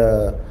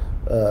their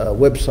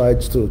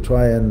websites to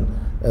try and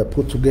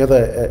put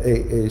together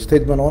a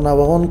statement on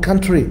our own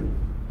country,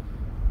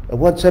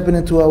 what's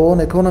happening to our own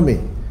economy,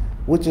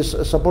 which is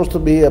supposed to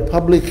be a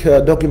public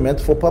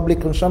document for public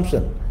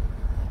consumption.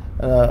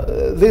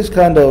 This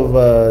kind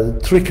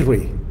of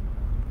trickery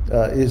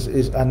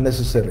is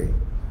unnecessary.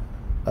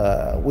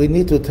 We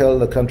need to tell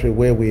the country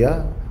where we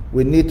are.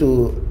 We need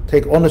to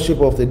take ownership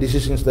of the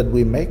decisions that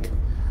we make,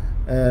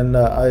 and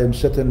I am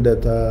certain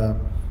that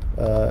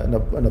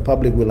the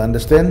public will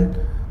understand.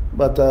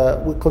 But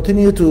we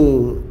continue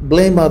to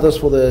blame others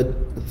for the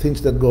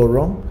things that go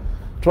wrong,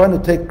 trying to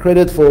take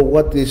credit for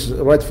what is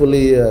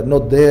rightfully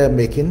not their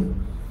making,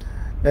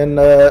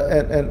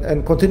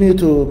 and continue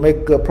to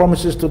make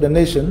promises to the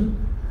nation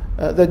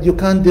that you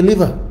can't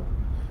deliver.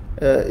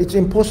 It's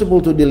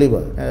impossible to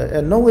deliver,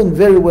 and knowing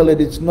very well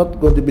that it's not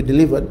going to be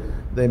delivered,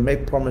 they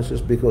make promises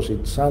because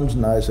it sounds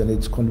nice and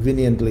it's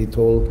conveniently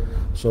told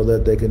so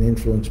that they can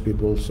influence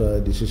people's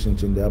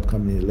decisions in the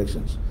upcoming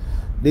elections.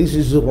 This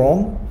is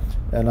wrong,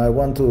 and I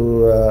want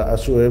to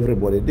assure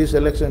everybody, this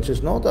election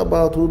is not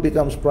about who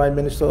becomes prime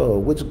minister or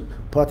which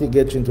party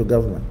gets into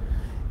government.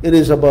 It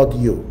is about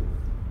you.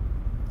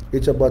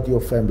 It's about your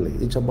family.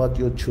 It's about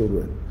your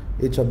children.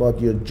 It's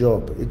about your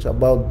job. It's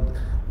about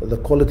the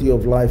quality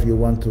of life you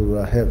want to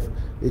have.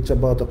 It's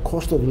about the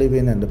cost of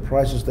living and the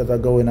prices that are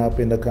going up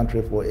in the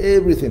country for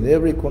everything,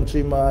 every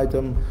consumer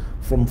item,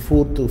 from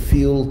food to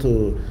fuel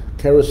to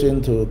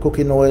kerosene to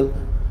cooking oil.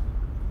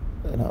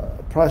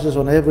 Prices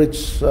on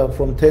average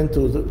from 10 to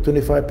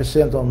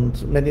 25% on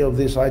many of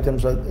these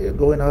items are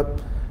going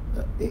up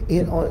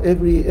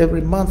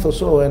every month or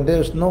so, and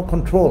there's no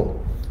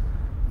control.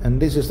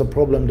 And this is the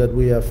problem that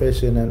we are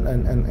facing,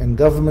 and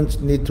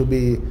governments need to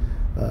be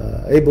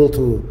able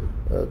to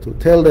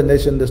tell the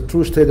nation the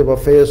true state of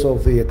affairs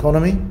of the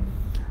economy,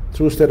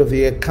 true state of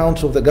the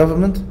accounts of the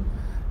government,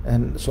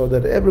 and so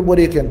that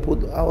everybody can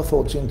put our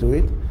thoughts into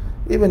it.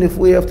 Even if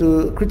we have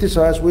to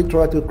criticize, we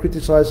try to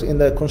criticize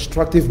in a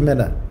constructive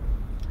manner,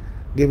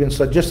 giving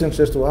suggestions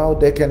as to how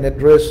they can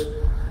address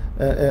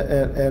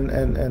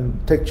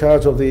and take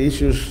charge of the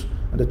issues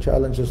and the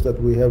challenges that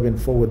we have in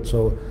forward.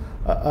 So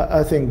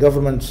I think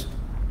governments,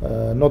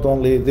 not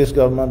only this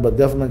government, but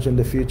governments in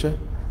the future,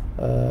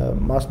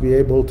 must be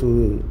able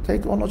to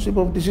take ownership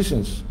of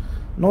decisions.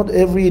 Not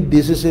every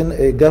decision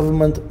a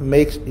government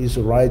makes is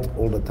right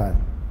all the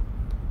time.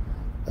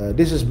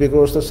 This is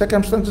because the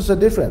circumstances are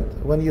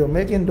different. When you're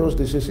making those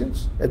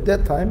decisions, at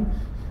that time,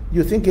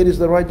 you think it is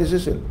the right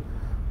decision.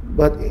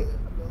 But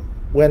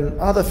when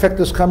other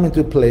factors come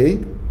into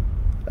play,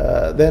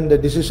 then the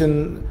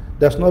decision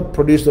does not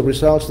produce the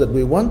results that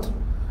we want.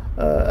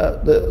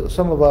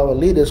 Some of our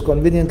leaders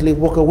conveniently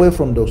walk away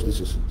from those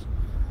decisions.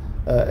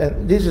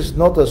 And this is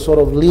not a sort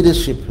of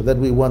leadership that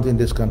we want in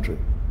this country,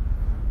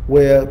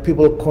 where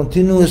people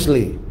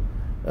continuously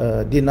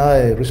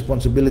deny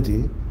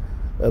responsibility,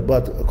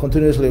 but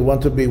continuously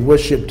want to be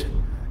worshipped,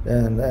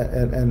 and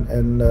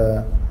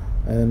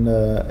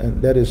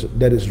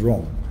that is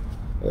wrong.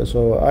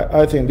 So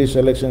I think this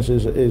elections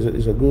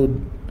is a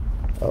good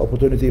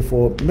opportunity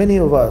for many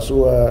of us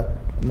who are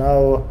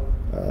now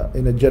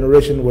in a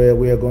generation where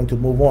we are going to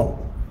move on.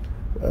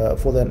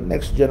 For the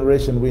next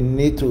generation, we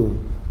need to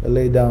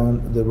lay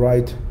down the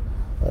right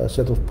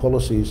set of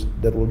policies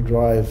that will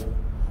drive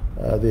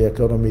the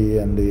economy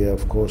and,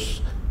 of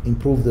course,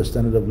 improve the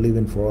standard of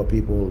living for our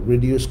people,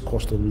 reduce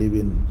cost of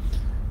living,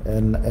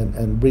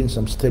 and bring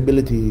some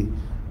stability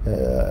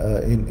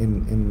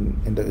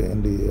in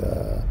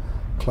the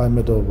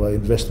climate of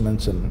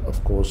investments and,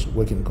 of course,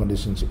 working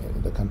conditions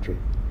in the country.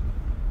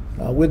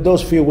 With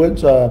those few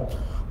words,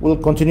 we'll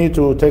continue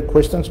to take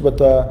questions, but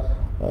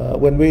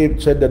when we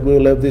said that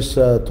we'll have this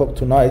talk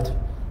tonight,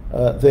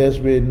 there's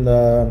been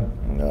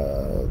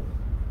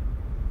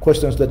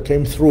questions that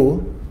came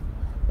through,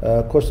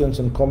 questions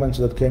and comments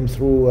that came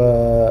through.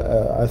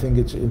 I think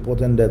it's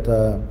important that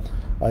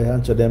I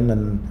answer them,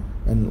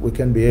 and we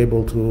can be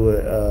able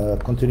to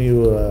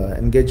continue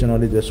engaging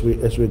on it as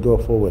we go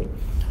forward.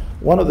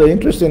 One of the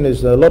interesting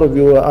is a lot of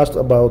you asked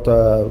about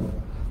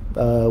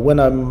when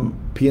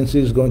PNC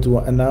is going to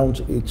announce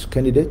its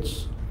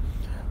candidates.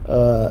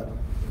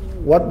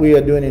 What we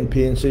are doing in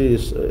PNC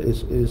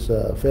is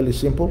fairly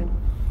simple.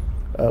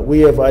 We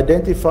have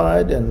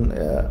identified, and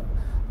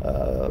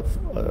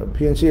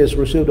PNC has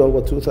received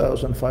over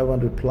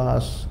 2,500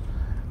 plus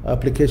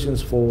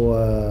applications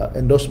for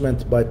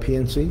endorsement by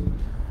PNC.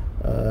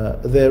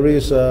 There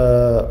is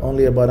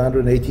only about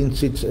 118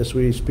 seats as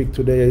we speak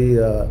today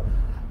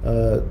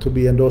to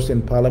be endorsed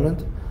in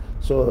Parliament.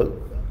 So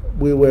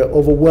we were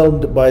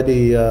overwhelmed by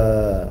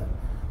the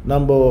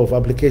number of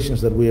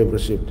applications that we have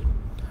received.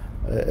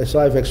 As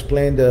I've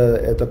explained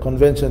at the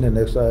convention, and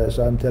as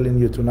I'm telling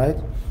you tonight,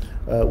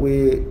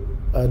 we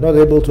are not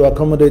able to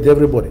accommodate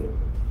everybody.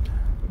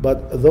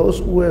 But those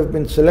who have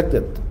been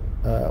selected,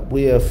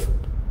 we have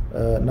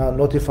now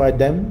notified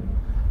them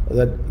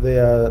that they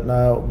are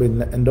now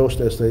been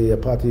endorsed as the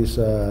party's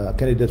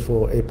candidate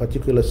for a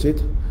particular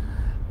seat.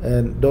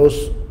 And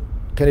those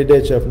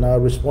candidates have now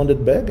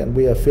responded back, and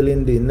we are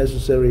filling the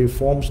necessary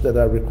forms that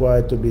are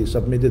required to be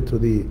submitted to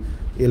the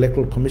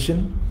Electoral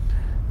Commission.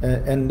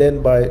 And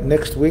then by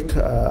next week,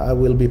 I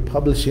will be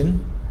publishing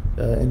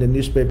in the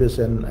newspapers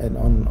and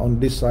on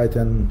this site,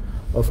 and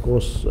of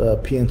course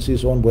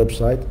PNC's own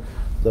website,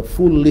 the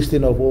full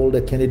listing of all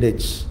the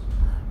candidates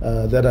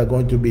that are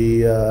going to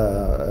be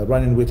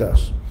running with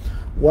us.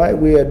 Why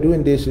we are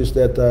doing this is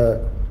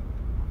that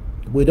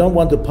we don't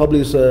want to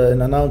publish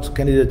an announced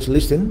candidates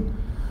listing,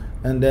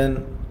 and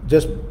then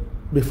just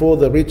before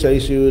the writs are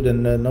issued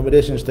and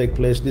nominations take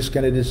place, these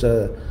candidates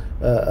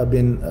have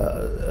been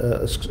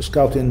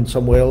scouting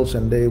somewhere else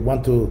and they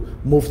want to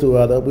move to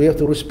other. We have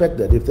to respect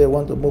that. If they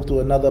want to move to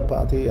another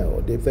party,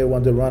 or if they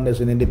want to run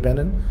as an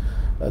independent,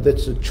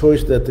 that's a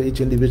choice that each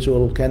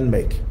individual can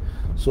make.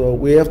 So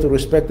we have to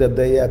respect that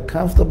they are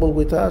comfortable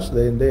with us,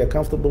 they are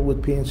comfortable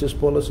with PNC's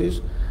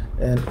policies,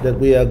 and that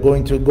we are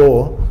going to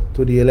go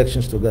to the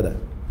elections together.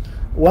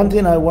 One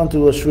thing I want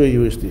to assure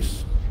you is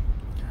this.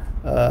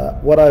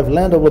 What I've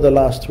learned over the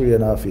last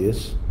 3.5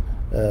 years,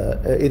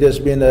 it has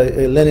been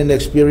a learning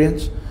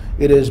experience.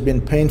 It has been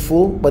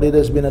painful, but it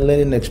has been a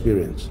learning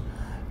experience.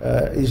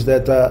 Is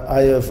that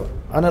I have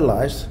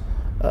analyzed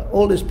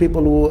all these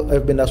people who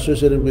have been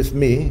associated with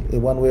me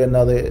in one way or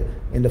another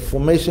in the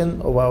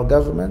formation of our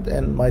government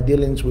and my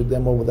dealings with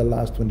them over the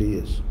last 20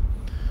 years.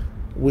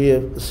 We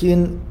have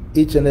seen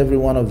each and every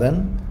one of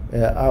them,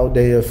 how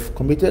they have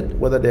committed,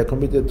 whether they are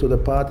committed to the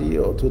party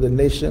or to the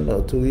nation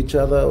or to each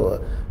other,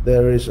 or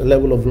there is a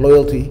level of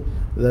loyalty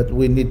that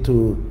we need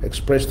to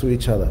express to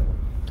each other.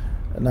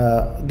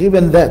 Now,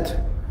 given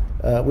that,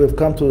 we've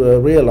come to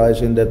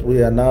realizing that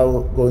we are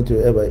now going to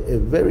have a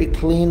very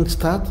clean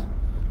start.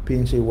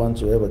 PNC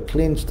wants to have a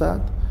clean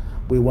start.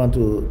 We want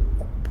to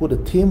put a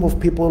team of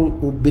people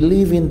who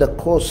believe in the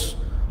cause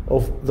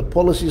of the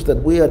policies that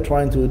we are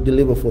trying to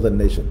deliver for the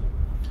nation.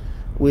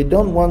 We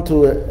don't want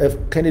to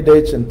have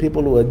candidates and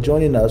people who are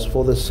joining us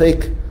for the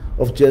sake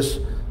of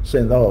just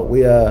saying, oh,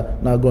 we are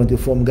now going to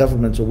form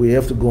government, so we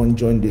have to go and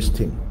join this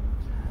team.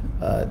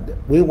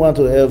 We want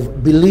to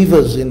have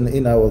believers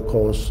in our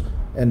cause,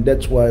 and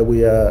that's why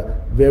we are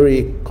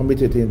very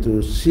committed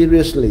into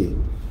seriously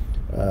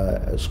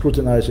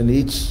scrutinizing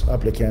each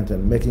applicant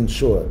and making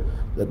sure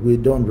that we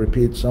don't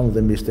repeat some of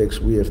the mistakes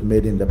we have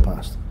made in the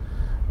past.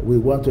 We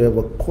want to have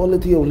a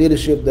quality of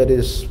leadership that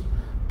is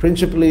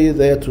principally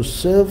there to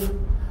serve,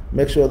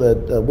 make sure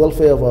that the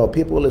welfare of our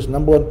people is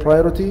 #1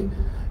 priority,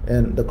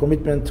 and the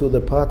commitment to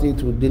the party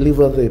to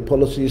deliver the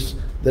policies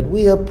that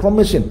we are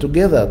promising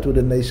together to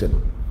the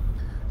nation.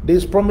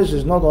 This promise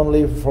is not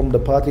only from the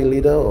party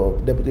leader or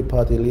deputy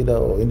party leader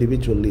or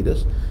individual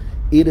leaders.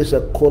 It is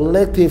a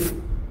collective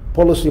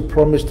policy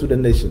promise to the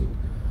nation.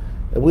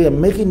 We are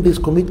making this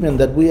commitment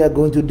that we are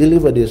going to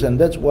deliver this, and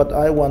that's what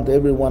I want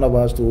every one of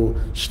us to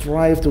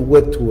strive to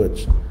work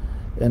towards.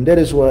 And that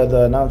is why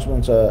the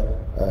announcements are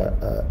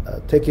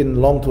taking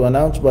long to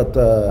announce, but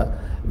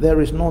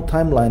there is no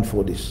timeline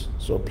for this.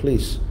 So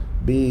please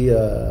be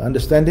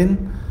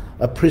understanding,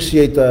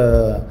 appreciate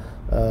the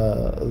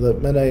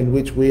manner in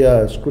which we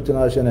are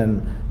scrutinizing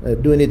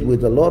and doing it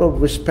with a lot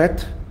of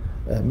respect,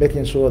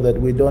 making sure that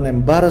we don't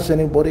embarrass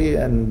anybody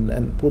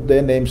and put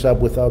their names up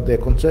without their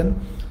consent.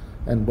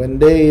 And when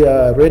they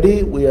are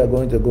ready, we are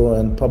going to go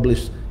and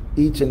publish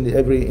each and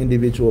every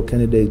individual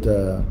candidate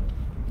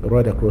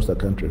right across the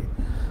country.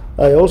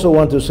 I also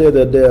want to say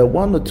that there are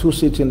 1 or 2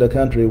 seats in the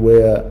country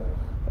where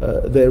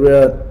there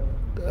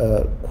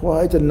are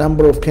quite a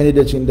number of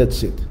candidates in that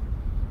seat.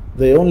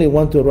 They only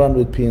want to run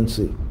with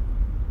PNC.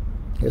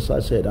 As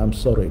I said, I'm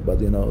sorry, but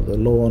the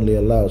law only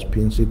allows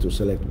PNC to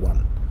select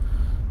one.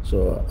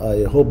 So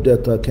I hope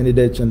that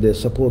candidates and their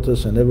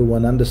supporters and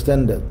everyone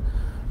understand that.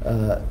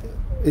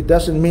 It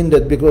doesn't mean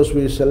that because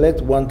we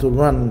select one to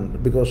run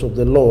because of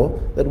the law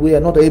that we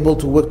are not able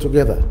to work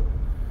together.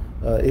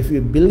 If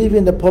you believe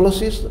in the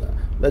policies,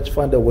 let's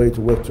find a way to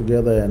work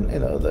together. And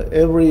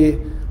every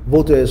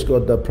voter has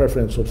got the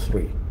preference of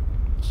 3.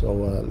 So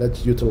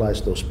let's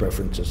utilize those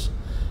preferences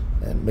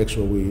and make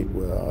sure we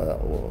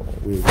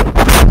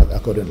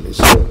accordingly.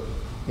 So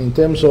in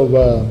terms of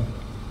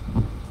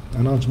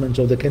announcements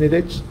of the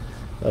candidates,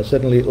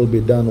 certainly it will be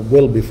done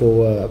well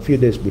before, a few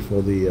days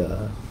before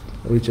the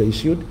RICH are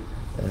issued.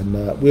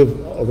 And we've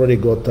already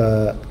got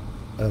a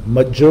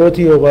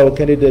majority of our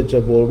candidates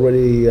have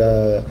already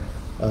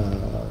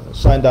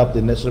signed up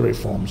the necessary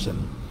forms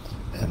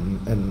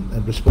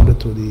and responded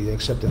to the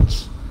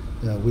acceptance.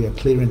 We are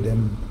clearing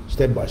them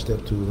step by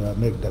step to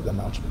make that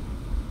announcement.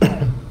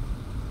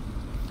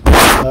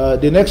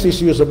 The next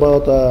issue is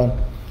about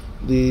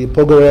the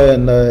Porgera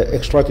and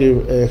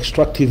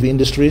extractive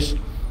industries.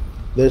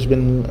 There's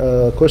been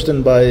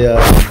questions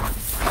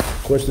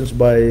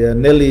by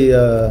Nelly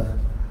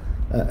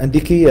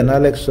Andiki and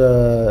Alex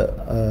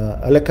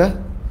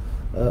Aleka.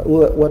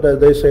 What are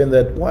they saying?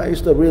 That what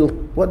is the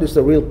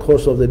real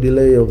cause of the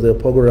delay of the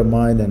Porgera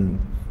mine and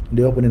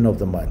the opening of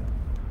the mine?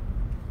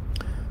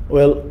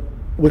 Well,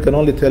 we can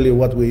only tell you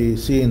what we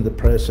see in the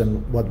press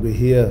and what we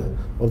hear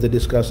of the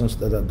discussions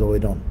that are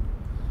going on.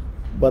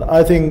 But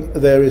I think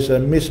there is a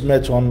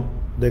mismatch on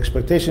the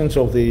expectations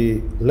of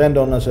the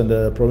landowners and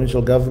the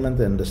provincial government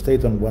and the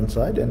state on one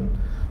side, and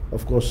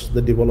of course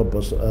the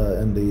developers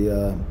and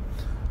the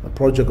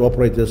project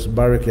operators,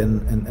 Barrick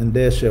and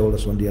their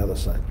shareholders on the other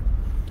side.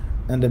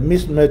 And the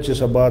mismatch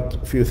is about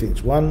a few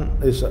things. One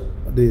is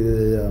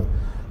the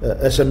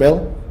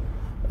SML.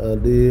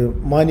 The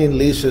mining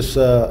lease is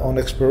on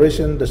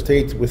expiration. The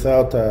state,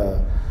 without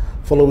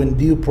following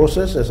due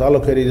process, has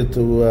allocated it to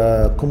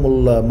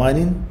Kumul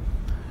Mining.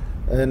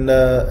 And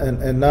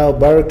now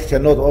Barrick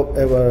cannot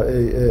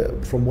ever,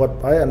 from what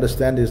I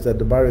understand, is that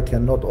the Barrick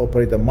cannot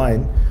operate a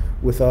mine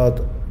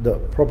without the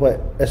proper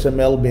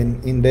SML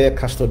being in their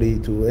custody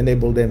to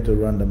enable them to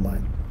run the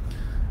mine.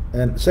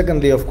 And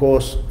secondly, of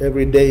course,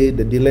 every day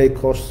the delay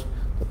cost,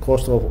 the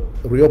cost of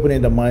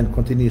reopening the mine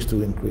continues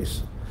to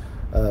increase.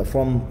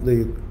 From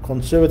the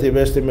conservative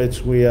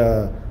estimates we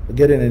are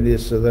getting in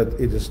this, that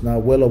it is now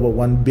well over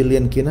 1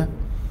 billion kina.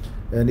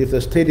 And if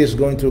the state is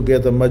going to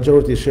get a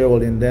majority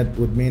shareholding, that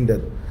would mean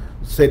that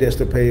the state has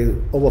to pay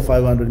over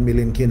 500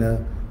 million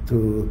kina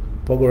to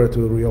Porgera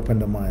to reopen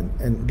the mine.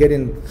 And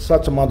getting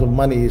such amount of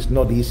money is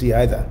not easy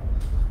either.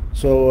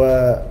 So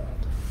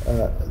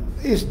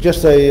it's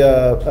just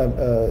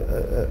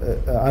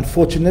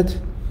unfortunate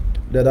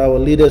that our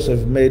leaders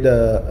have made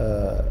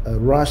a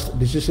rash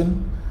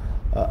decision.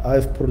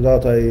 I've put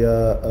out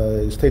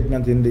a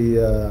statement in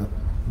the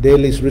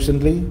dailies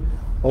recently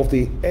of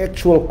the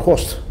actual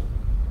cost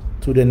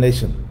to the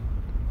nation,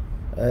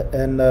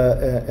 and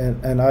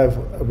I've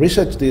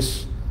researched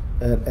this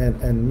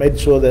and made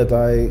sure that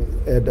I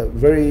had a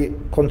very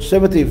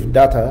conservative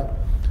data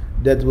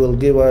that will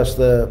give us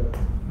the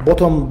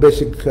bottom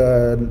basic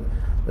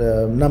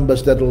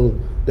numbers that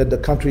the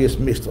country has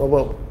missed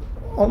over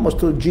almost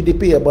to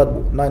GDP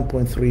about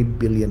 9.3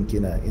 billion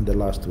kina in the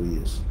last 2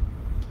 years.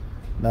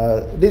 Now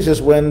this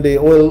is when the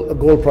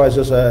gold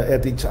prices are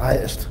at its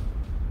highest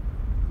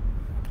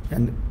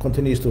and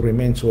continues to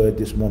remain so at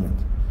this moment.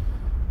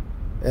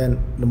 And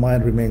the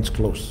mine remains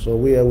closed. So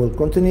we will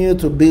continue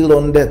to build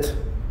on that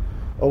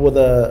over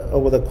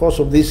the course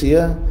of this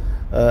year.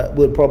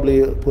 We'll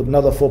probably put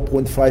another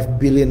 4.5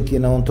 billion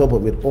kina on top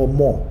of it or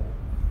more.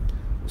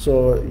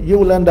 So you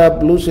will end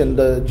up losing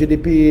the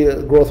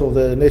GDP growth of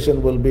the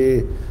nation will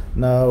be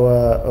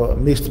now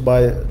mixed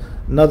by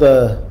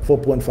another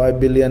 4.5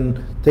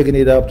 billion, taking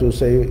it up to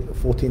say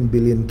 14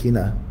 billion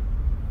kina.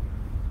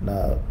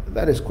 Now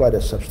that is quite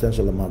a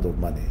substantial amount of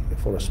money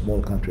for a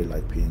small country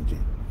like PNG.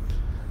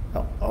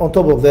 On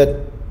top of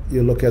that,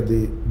 you look at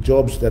the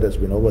jobs that has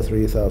been over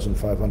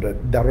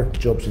 3,500 direct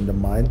jobs in the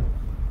mine,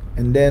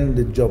 and then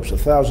the jobs,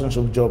 thousands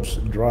of jobs,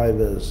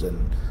 drivers and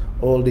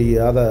all the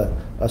other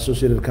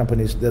associated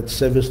companies that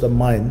service the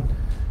mine.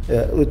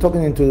 We're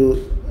talking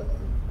into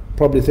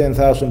probably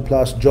 10,000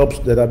 plus jobs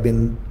that have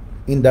been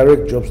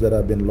indirect jobs that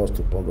have been lost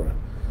to Porgera.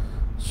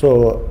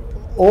 So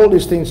all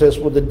these things, as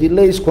the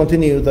delays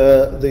continue,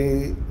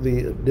 the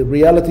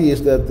reality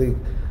is that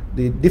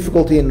the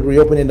difficulty in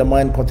reopening the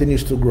mine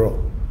continues to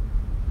grow.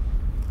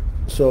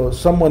 So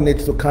someone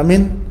needs to come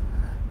in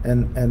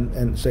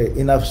and say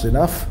enough's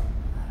enough.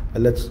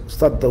 Let's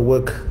start the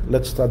work.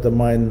 Let's start the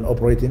mine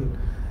operating.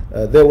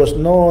 There was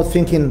no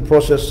thinking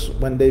process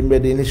when they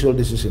made the initial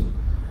decision.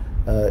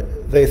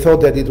 They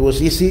thought that it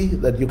was easy,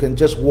 that you can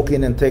just walk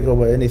in and take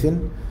over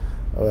anything.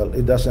 Well,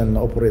 it doesn't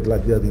operate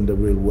like that in the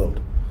real world.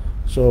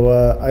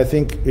 So I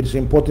think it's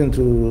important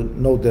to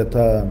note that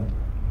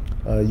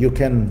you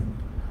can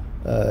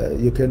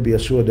be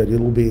assured that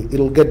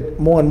it'll get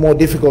more and more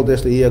difficult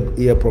as the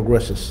year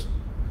progresses,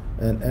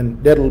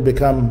 and that will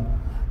become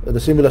the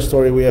similar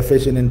story we are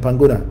facing in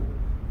Panguna,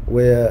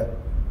 where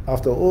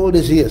after all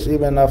these years,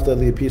 even after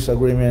the peace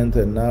agreement,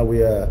 and now we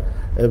have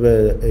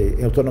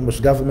an autonomous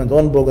government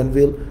on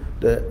Bougainville,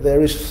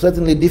 there is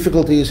certainly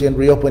difficulties in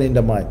reopening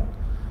the mine.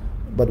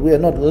 But we are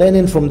not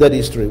learning from that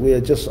history. We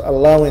are just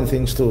allowing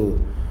things to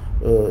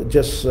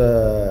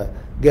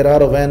get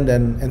out of hand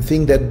and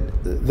think that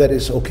that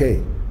is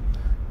okay.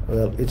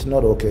 Well, it's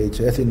not okay. It's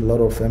hurting a lot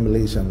of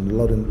families and a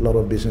lot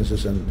of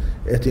businesses and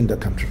hurting the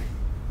country.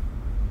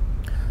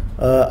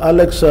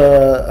 Alex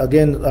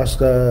again asked,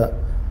 the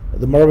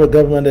Marape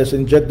government has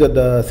injected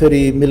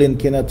 30 million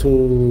kina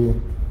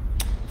to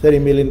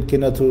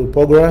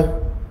Porgera.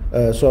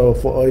 So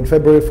in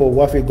February for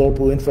Wafi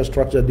Golpu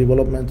infrastructure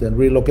development and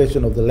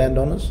relocation of the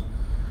landowners.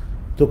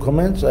 To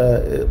comment,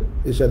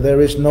 he said there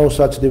is no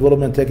such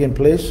development taking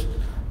place.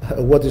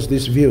 What is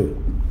this view?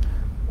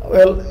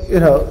 Well,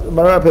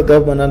 Marape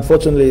government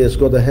unfortunately has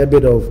got a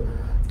habit of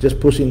just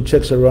pushing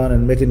checks around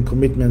and making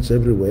commitments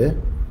everywhere,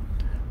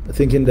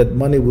 thinking that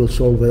money will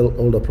solve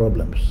all the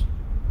problems.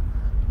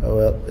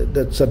 Well,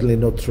 that's certainly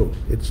not true.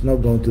 It's not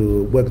going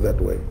to work that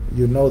way.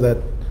 You know that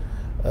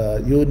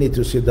you need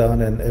to sit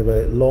down and have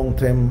a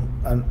long-term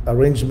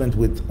arrangement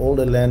with all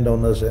the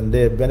landowners and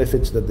their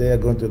benefits that they are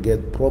going to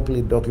get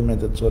properly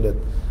documented so that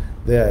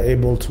they are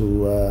able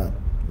to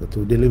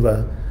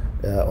deliver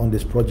on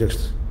these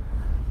projects.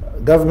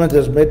 Government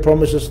has made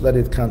promises that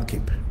it can't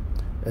keep.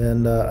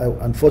 And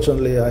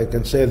unfortunately, I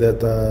can say that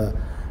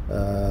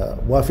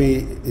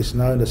Wafi is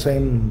now in the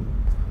same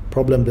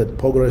problem that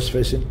Porgera is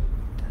facing.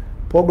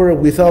 Porgera,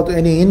 without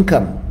any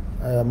income,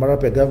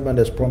 Marape government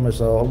has promised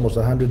almost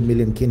 100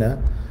 million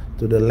kina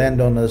to the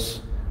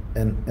landowners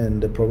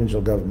and the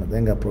provincial government,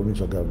 Enga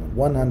provincial government,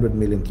 100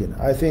 million kina.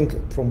 I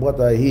think from what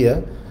I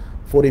hear,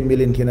 40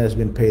 million kina has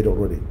been paid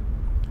already.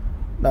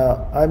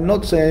 Now, I'm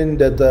not saying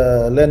that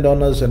the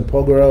landowners and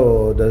Porgera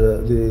or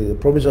the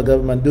provincial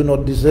government do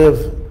not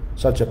deserve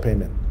such a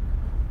payment.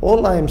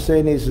 All I am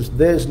saying is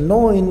there's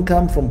no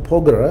income from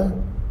Porgera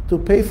to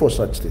pay for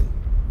such thing.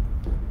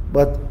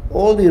 But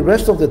all the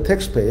rest of the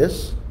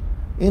taxpayers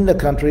in the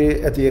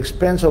country, at the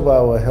expense of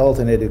our health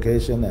and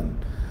education and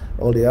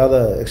all the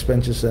other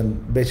expenses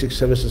and basic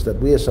services that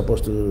we are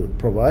supposed to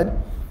provide,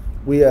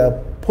 we are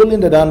pulling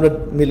that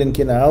 100 million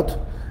kina out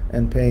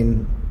and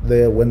paying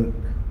there when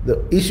the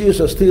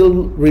issues are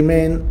still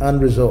remain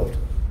unresolved.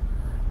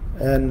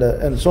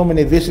 And so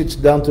many visits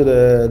down to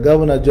the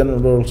Governor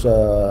General's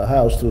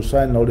house to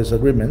sign all these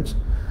agreements.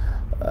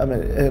 I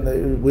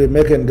mean, we're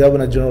making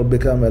Governor General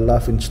become a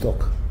laughing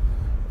stock.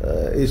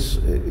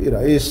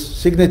 His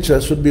signature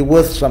should be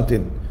worth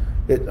something,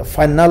 a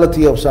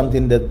finality of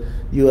something that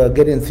you are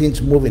getting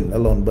things moving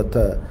along. But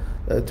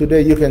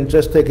today you can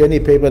just take any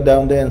paper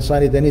down there and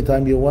sign it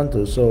anytime you want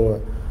to. So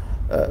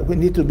we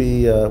need to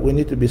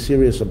be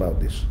serious about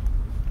this.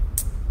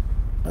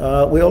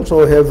 We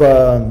also have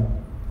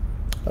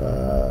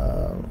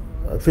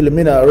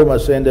Philomena Aruma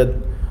saying that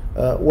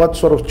what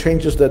sort of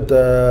changes that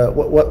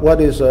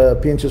what is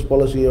PNC's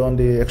policy on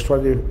the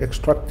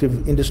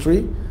extractive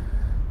industry,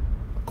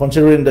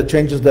 considering the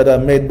changes that are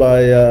made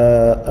by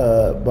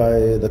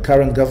the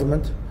current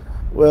government.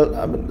 Well,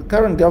 I mean, the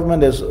current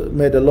government has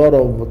made a lot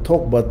of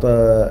talk, but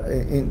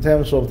in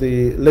terms of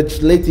the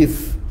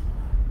legislative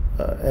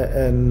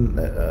and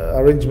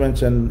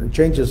arrangements and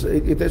changes,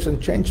 it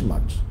hasn't changed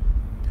much.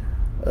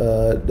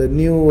 The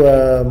new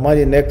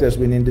Mining Act has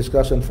been in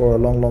discussion for a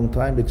long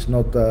time. It's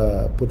not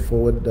put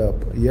forward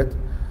yet.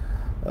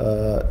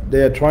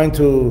 They are trying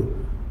to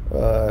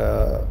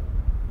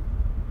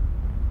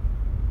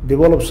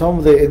develop some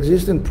of the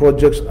existing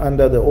projects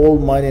under the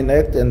old Mining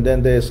Act, and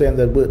then they're saying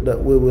that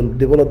we will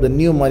develop the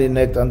new Mining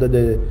Act under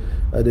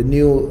the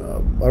new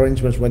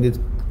arrangements when it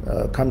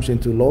comes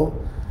into law.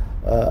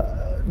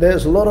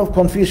 There's a lot of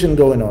confusion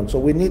going on, so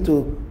we need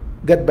to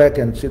get back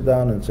and sit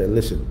down and say,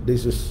 listen,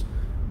 this is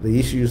the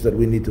issues that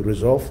we need to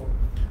resolve.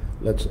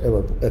 Let's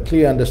have a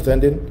clear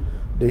understanding.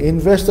 The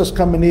investors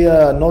coming here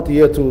are not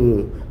here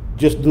to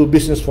just do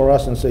business for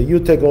us and say, you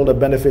take all the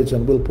benefits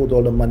and we'll put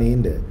all the money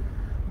in there.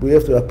 We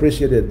have to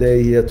appreciate that they're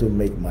here to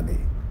make money.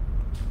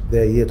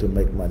 They're here to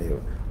make money.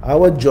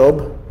 Our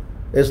job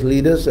as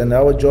leaders and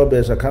our job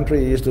as a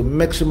country is to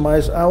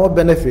maximize our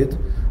benefit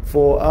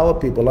for our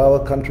people,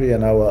 our country,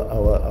 and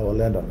our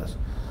landowners.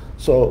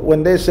 So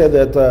when they say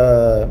that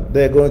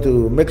they're going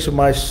to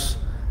maximize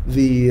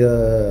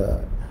the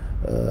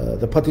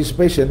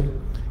participation,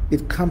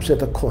 it comes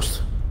at a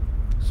cost.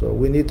 So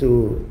we need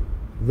to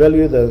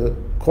value the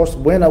cost.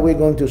 When are we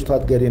going to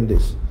start getting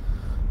this?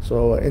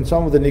 So in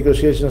some of the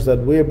negotiations that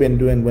we have been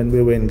doing when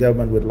we were in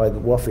government with like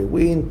WAFI,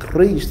 we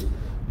increased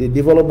the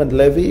development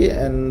levy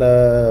and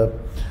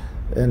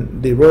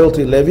the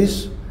royalty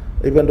levies.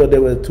 Even though they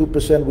were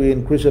 2%, we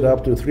increased it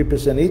up to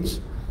 3% each.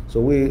 So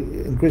we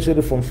increased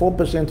it from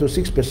 4% to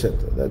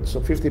 6%. That's a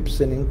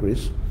 50%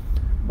 increase.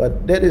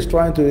 But that is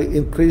trying to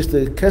increase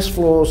the cash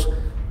flows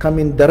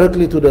coming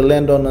directly to the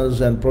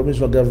landowners and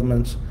provincial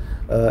governments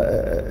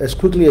as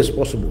quickly as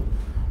possible,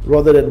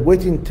 rather than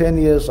waiting 10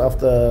 years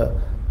after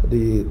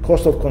the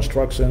cost of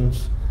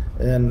constructions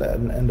and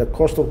the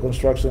cost of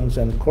constructions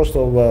and cost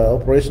of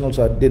operationals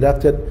are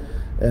deducted.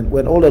 And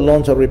when all the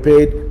loans are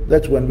repaid,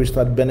 that's when we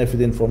start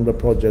benefiting from the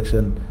projects.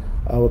 And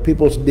our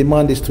people's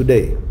demand is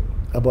today,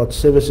 about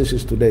services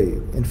is today,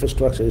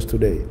 infrastructure is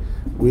today.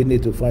 We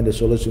need to find a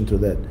solution to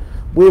that.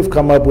 We've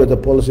come up with a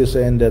policy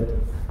saying that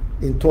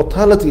in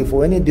totality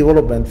for any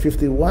development,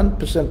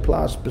 51%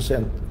 plus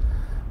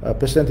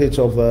percentage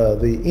of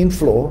the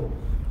inflow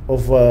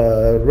of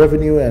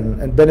revenue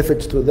and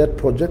benefits to that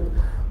project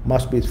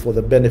must be for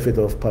the benefit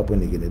of Papua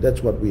New Guinea.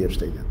 That's what we have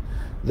stated.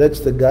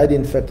 That's the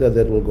guiding factor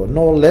that will go.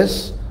 No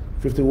less,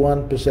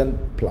 51%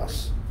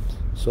 plus.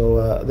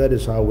 So that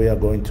is how we are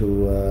going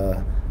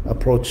to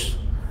approach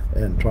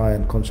and try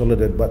and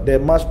consolidate. But there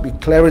must be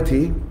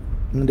clarity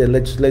in the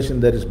legislation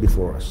that is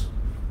before us.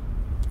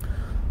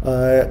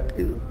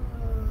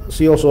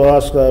 She also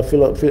asked,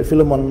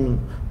 Philemon,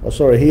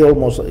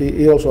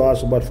 he also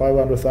asked about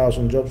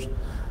 500,000 jobs.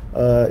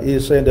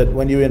 He's saying that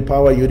when you're in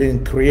power, you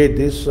didn't create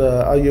this.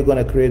 Are you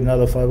going to create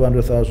another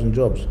 500,000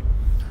 jobs?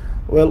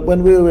 Well,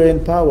 when we were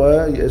in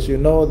power, as you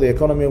know, the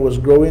economy was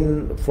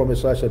growing from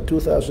as such at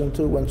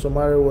 2002 when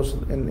Somalia was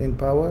in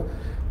power,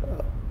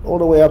 all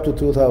the way up to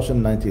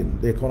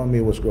 2019. The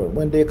economy was growing.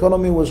 When the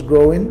economy was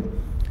growing,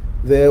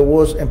 there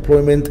was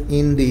employment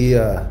in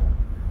the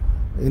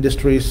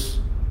industries,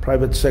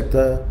 private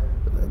sector,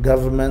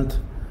 government.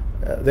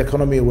 The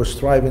economy was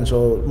thriving,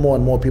 so more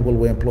and more people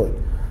were employed.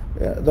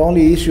 The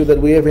only issue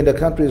that we have in the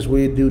country is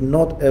we do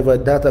not have a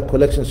data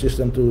collection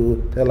system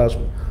to tell us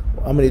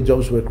how many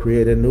jobs were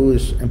created, and who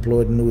is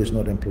employed and who is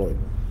not employed.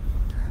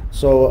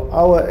 So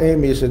our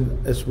aim is,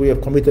 as we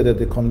have committed at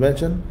the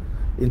convention,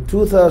 in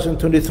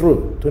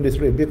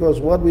 2023, because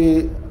what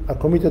we are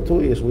committed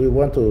to is we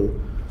want to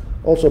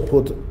also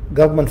put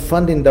government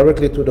funding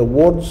directly to the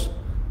wards,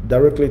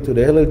 directly to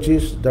the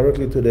LLGs,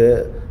 directly to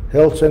the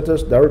health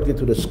centers, directly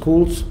to the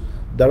schools,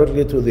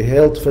 directly to the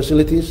health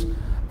facilities,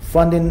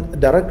 funding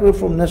directly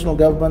from national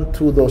government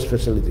to those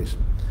facilities.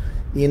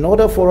 In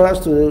order for us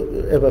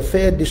to have a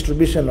fair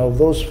distribution of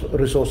those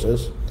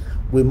resources,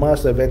 we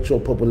must have actual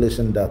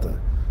population data.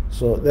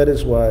 So that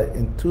is why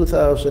in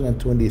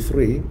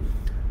 2023,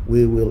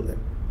 we will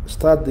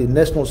start the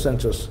national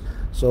census.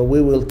 So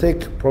we will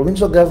take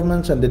provincial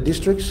governments and the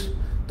districts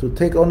to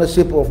take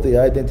ownership of the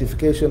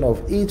identification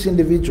of each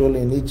individual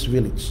in each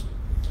village.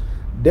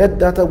 That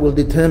data will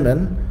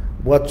determine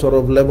what sort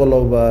of level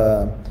of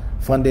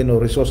funding or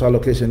resource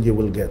allocation you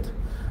will get.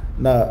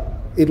 Now,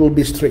 it will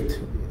be strict.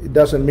 It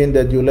doesn't mean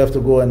that you'll have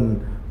to go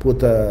and put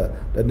the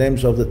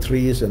names of the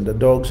trees and the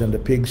dogs and the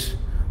pigs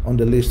on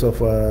the list of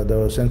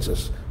the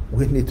census.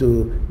 We need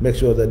to make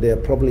sure that they are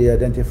properly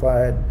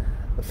identified,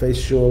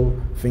 facial,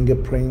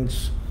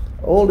 fingerprints.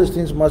 All these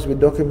things must be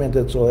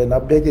documented and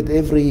updated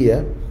every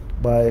year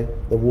by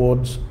the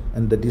wards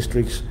and the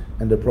districts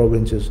and the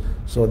provinces,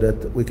 so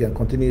that we can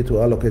continue to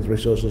allocate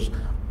resources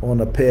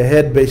on a per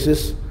head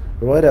basis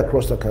right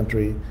across the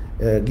country,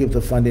 give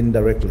the funding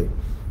directly.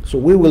 So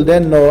we will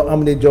then know how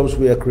many jobs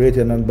we are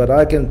creating. But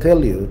I can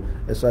tell you,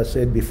 as I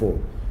said before,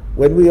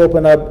 when we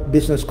open up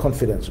business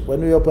confidence,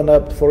 when we open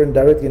up foreign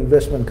direct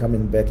investment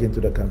coming back into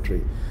the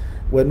country,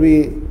 when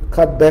we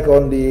cut back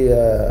on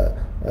the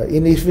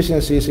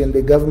inefficiencies in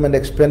the government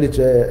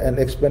expenditure and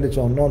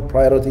expenditure on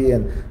non-priority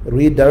and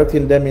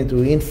redirecting them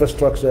into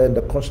infrastructure and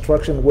the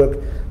construction work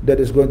that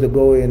is going to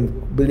go in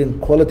building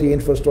quality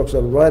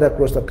infrastructure right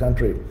across the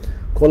country,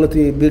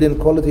 building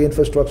quality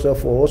infrastructure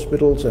for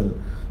hospitals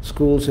and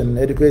schools and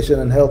education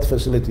and health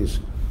facilities,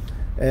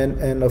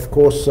 and of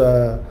course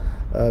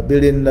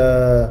building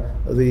the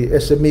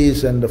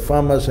SMEs and the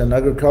farmers and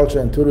agriculture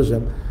and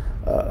tourism.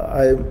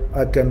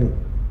 I can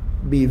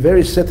be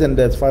very certain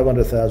that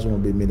 500,000 will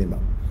be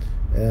minimum.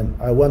 And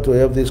I want to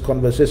have this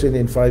conversation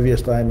in 5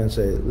 years' time and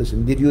say,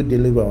 listen, did you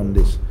deliver on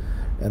this?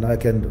 And I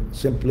can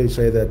simply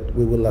say that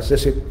we will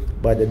assess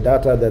it by the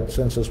data that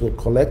census will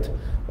collect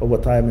over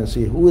time and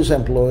see who is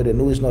employed and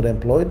who is not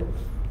employed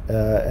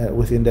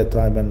within that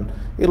time. And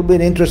it'll be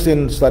an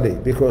interesting study,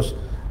 because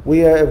We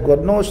have got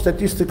no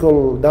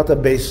statistical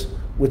database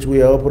which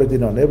we are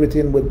operating on.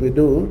 Everything what we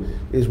do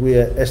is we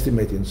are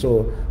estimating.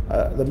 So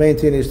the main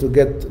thing is to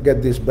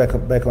get this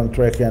back on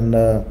track. And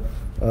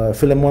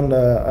Philemon,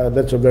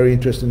 that's a very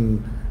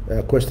interesting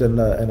question,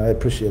 and I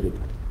appreciate it.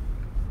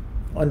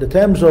 On the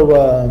terms of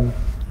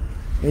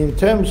in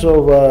terms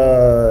of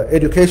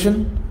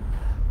education,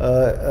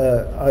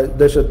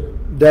 there's a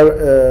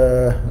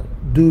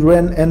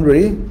Duran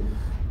Henry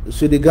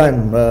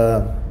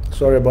Sidigam.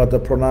 Sorry about the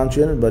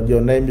pronunciation, but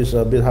your name is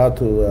a bit hard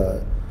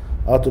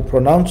to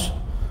pronounce.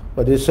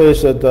 But it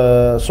says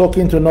that so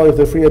keen to know if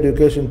the free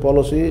education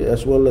policy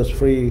as well as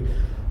free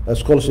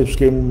scholarship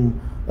scheme,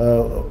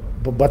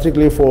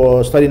 particularly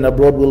for studying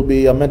abroad, will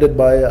be amended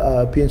by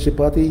PNC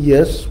party.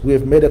 Yes, we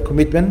have made a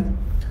commitment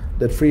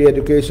that free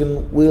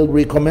education will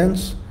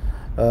recommence,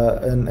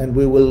 and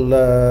we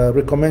will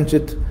recommence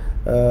it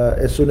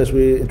as soon as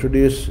we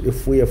introduce,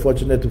 if we are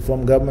fortunate to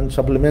form government,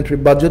 supplementary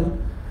budget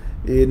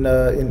in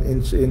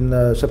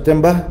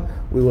September.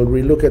 We will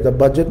relook at the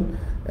budget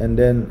and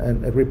then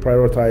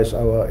reprioritize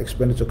our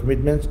expenditure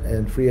commitments,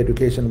 and free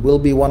education will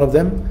be one of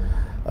them.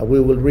 We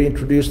will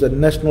reintroduce the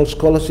National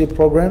Scholarship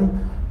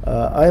Program.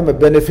 I am a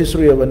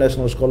beneficiary of a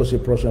National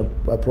Scholarship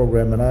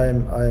program, and I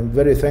am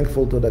very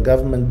thankful to the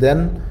government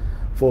then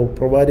for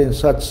providing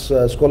such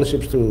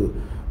scholarships to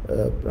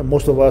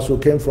most of us who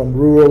came from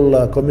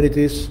rural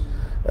communities,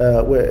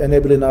 were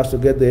enabling us to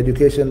get the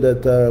education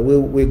that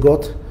we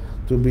got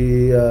to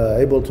be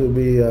able to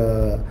be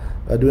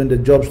doing the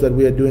jobs that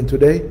we are doing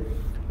today.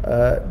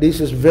 This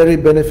is very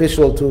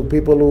beneficial to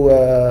people who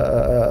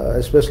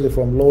especially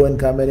from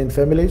low-income earning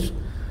families.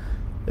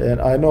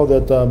 And I know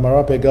that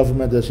Marape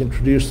government has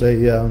introduced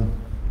a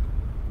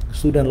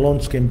student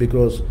loan scheme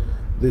because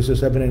this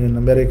is happening in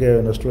America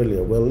and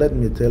Australia. Well, let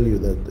me tell you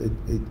that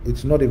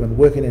it's not even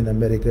working in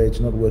America, it's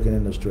not working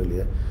in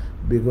Australia,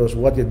 because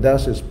what it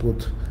does is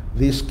put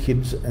these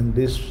kids and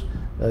these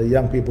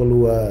young people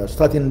who are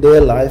starting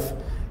their life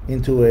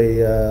into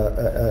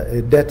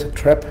a debt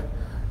trap,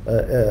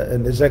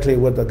 and exactly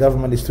what the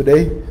government is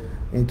today,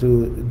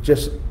 into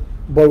just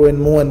borrowing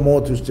more and more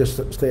to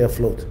just stay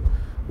afloat.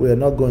 We are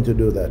not going to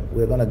do that.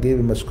 We're going to give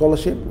him a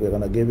scholarship, we're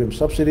going to give him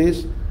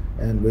subsidies,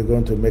 and we're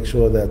going to make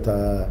sure that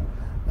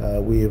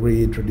we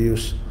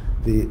reintroduce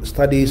the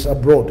studies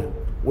abroad,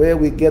 where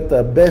we get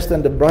the best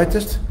and the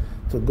brightest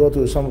to go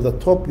to some of the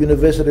top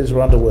universities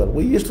around the world.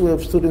 We used to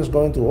have students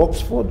going to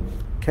Oxford,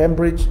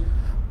 Cambridge,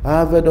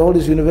 Harvard, all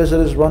these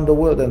universities around the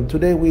world, and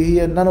today we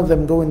hear none of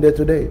them going there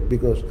today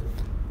because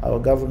our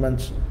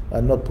governments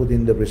are not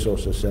putting the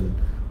resources. And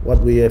what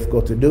we have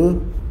got to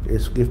do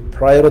is give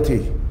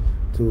priority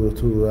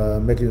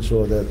to making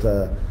sure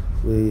that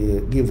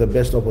we give the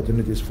best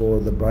opportunities for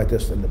the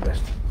brightest and the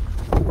best.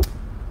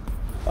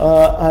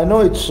 I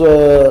know it's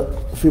a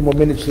few more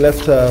minutes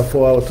left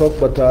for our talk,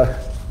 but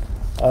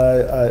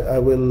I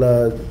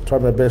will try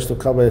my best to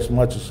cover as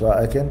much as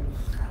I can.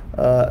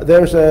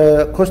 There is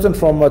a question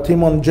from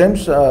Timon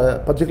James,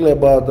 particularly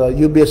about the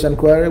UBS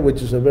inquiry,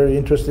 which is a very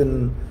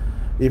interesting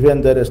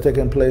event that has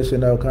taken place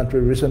in our country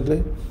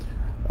recently.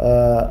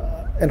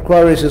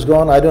 Inquiries is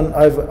gone.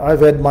 I've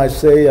had my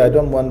say. I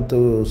don't want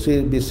to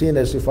be seen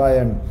as if I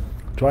am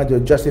trying to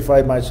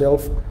justify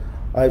myself.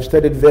 I've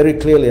stated very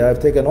clearly, I've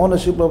taken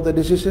ownership of the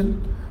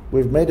decision.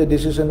 We've made a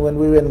decision when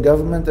we were in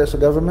government, as a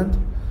government.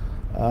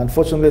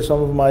 Unfortunately,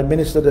 some of my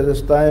ministers at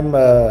this time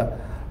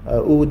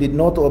who did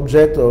not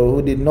object or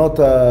who did not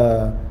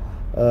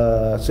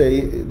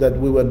say that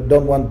we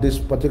don't want this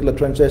particular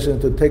transaction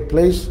to take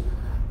place,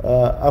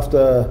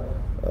 after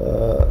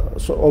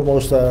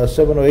almost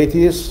 7 or 8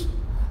 years,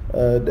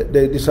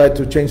 they decide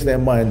to change their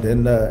mind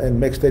and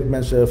make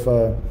statements of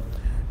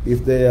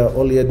if they are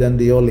holier than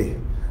the holy.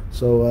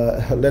 So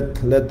let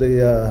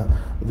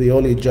the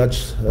holy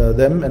judge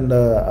them, and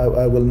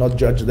I will not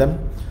judge them.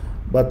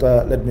 But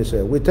let me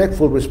say, we take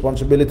full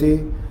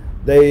responsibility.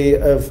 They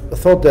have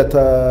thought that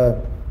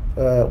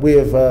we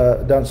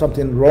have done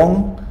something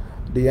wrong.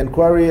 The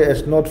inquiry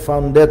has not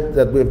found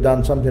that we have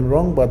done something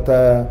wrong, but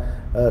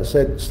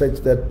states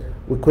that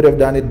we could have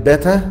done it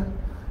better,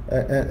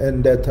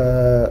 and that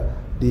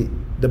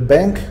the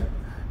bank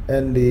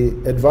and the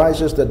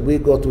advisors that we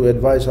got to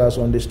advise us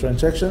on these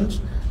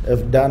transactions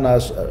have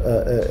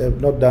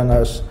not done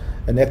us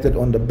and acted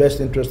on the best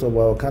interest of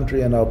our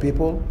country and our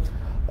people.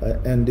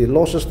 And the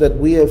losses that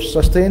we have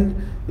sustained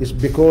is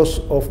because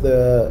of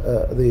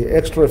the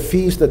extra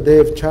fees that they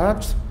have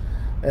charged,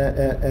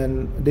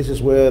 and this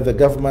is where the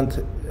government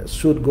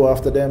should go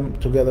after them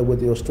together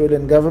with the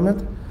Australian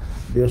government.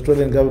 The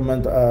Australian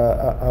government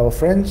are our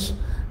friends.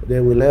 They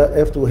will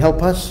have to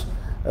help us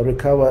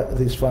recover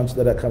these funds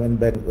that are come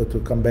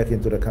back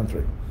into the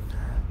country.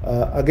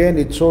 Again,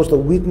 it shows the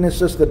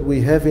weaknesses that we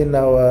have in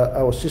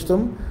our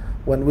system.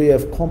 When we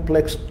have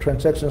complex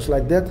transactions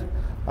like that,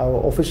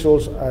 our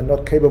officials are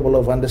not capable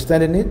of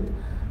understanding it,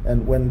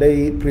 and when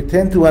they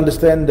pretend to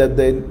understand that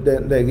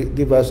they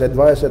give us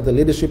advice at the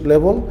leadership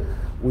level,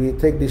 we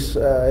take this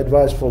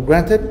advice for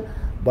granted.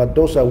 But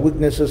those are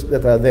weaknesses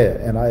that are there,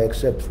 and I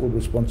accept full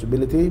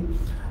responsibility.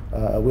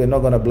 We're not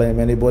going to blame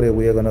anybody.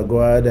 We are going to go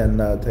ahead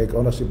and take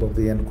ownership of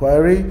the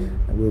inquiry,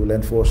 and we will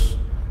enforce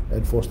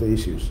the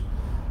issues.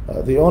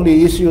 The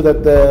only issue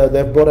that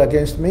they've brought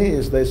against me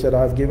is they said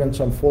I've given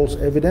some false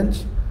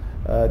evidence.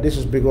 This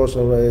is because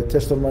of a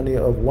testimony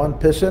of one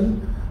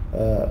person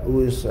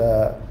who is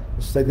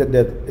stated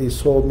that he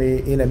saw me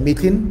in a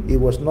meeting. He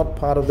was not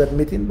part of that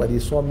meeting, but he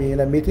saw me in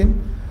a meeting,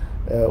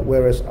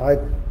 whereas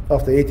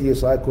after 8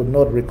 years, I could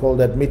not recall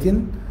that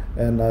meeting,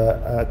 and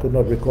I could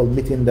not recall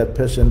meeting that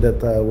person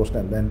that was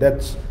named. And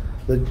that's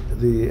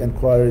the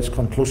inquiry's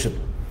conclusion.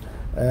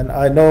 And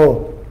I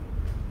know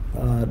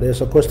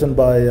there's a question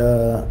by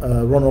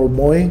Ronald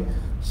Moy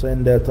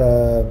saying that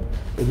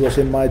it was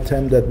in my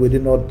term that we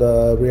did not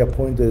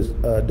reappoint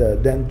the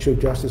then Chief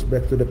Justice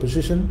back to the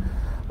position.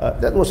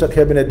 That was a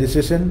cabinet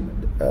decision.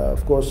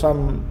 Of course,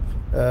 some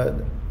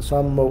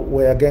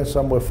were against,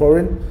 some were for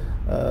it.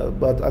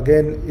 But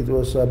again, it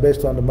was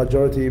based on the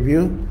majority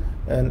view,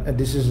 and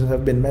decisions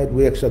have been made.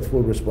 We accept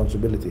full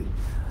responsibility.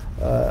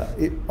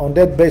 On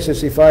that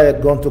basis, if I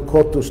had gone to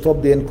court to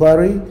stop the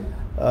inquiry,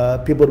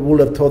 people would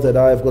have thought that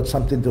I have got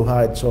something to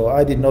hide. So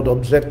I did not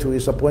object to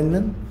his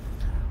appointment,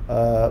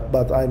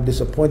 but I'm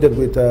disappointed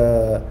with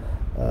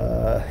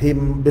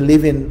him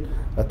believing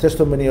a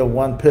testimony of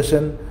one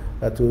person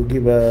to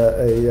give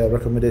a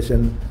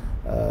recommendation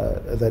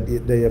that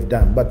they have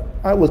done. But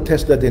I will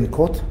test that in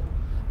court,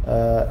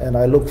 and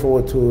I look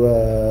forward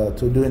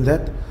to doing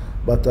that.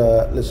 But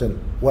listen,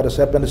 what has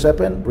happened has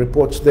happened.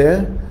 Reports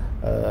there.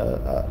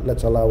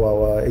 Let's allow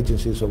our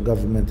agencies of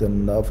government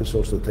and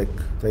officials to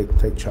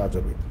take charge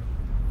of it.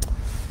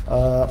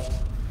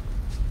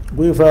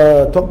 We've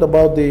talked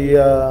about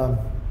the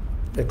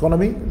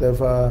economy.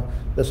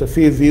 There's a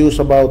few views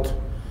about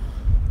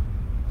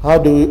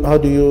how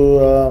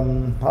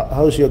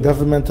is your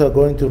government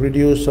going to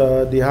reduce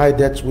the high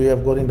debts we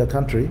have got in the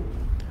country.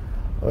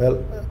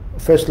 Well,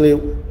 firstly,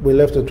 we'll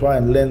have to try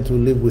and learn to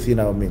live within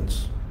our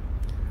means.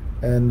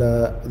 And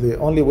the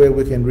only way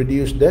we can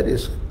reduce debt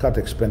is cut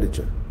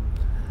expenditure.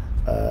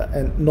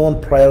 And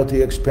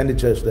non-priority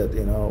expenditures that,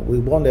 we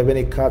won't have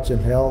any cuts in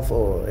health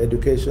or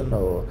education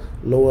or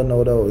law and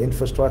order or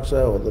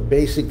infrastructure or the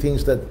basic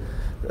things that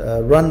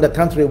run the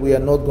country. We are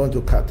not going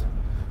to cut.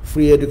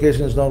 Free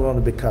education is not going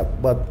to be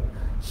cut. But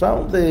some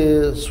of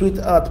the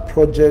sweetheart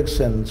projects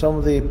and some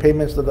of the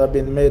payments that have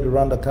been made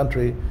around the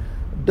country,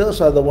 those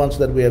are the ones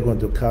that we are going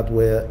to cut,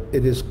 where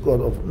it is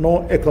got of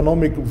no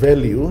economic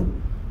value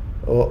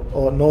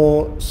or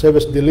no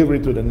service delivery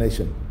to the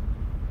nation.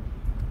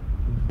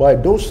 By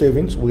those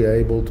savings, we are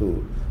able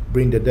to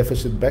bring the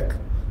deficit back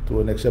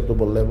to an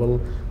acceptable level.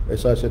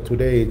 As I said,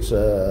 today it's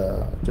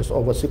just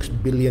over 6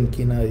 billion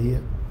kina a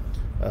year.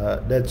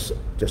 That's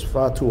just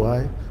far too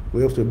high.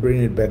 We have to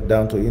bring it back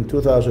down to, in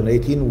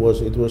 2018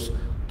 it was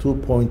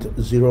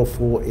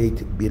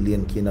 2.048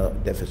 billion kina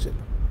deficit.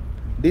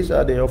 These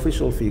are the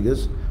official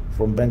figures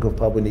from Bank of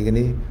Papua New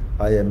Guinea,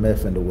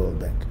 IMF and the World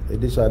Bank.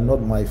 These are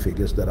not my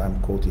figures that I'm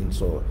quoting,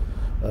 so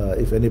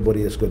if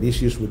anybody has got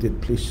issues with it,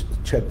 please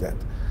check that.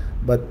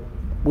 But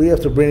we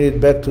have to bring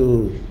it back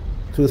to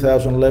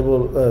 2000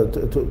 level,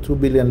 2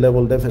 billion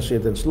level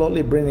deficit, and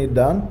slowly bring it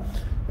down.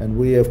 And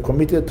we have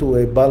committed to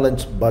a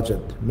balanced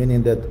budget,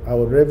 meaning that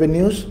our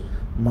revenues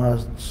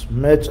must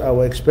match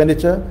our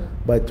expenditure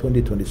by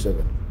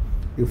 2027.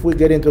 If we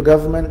get into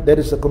government, that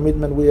is a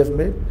commitment we have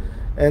made.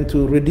 And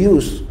to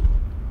reduce,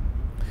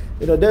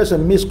 there's a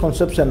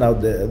misconception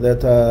out there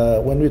that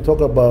when we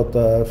talk about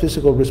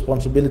Fiscal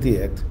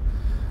Responsibility Act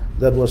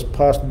that was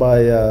passed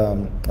by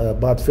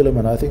Bart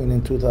Philemon, I think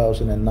in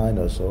 2009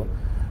 or so,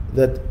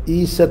 that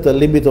he set a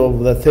limit of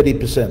the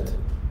 30%.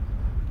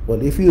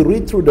 Well, if you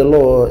read through the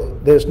law,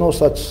 there's no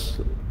such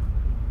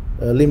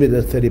limit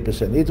at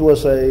 30%. It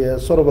was a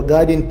sort of a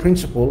guiding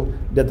principle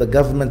that the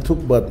government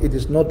took, but it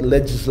is not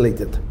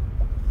legislated.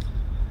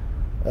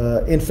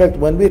 In fact,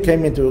 when we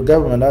came into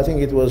government, I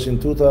think it was in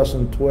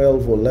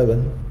 2012 or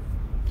 11,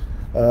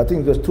 I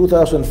think it was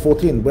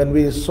 2014, when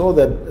we saw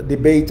that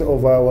debate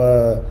of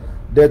our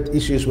debt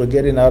issues were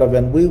getting out of,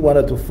 and we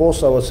wanted to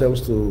force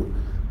ourselves to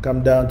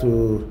come down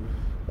to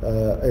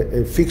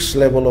a fixed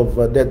level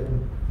of debt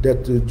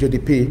to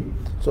GDP.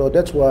 So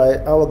that's why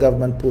our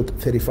government put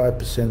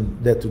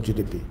 35% debt to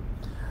GDP.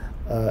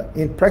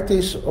 In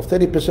practice, of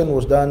 30%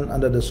 was done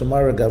under the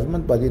Sumara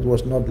government, but it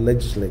was not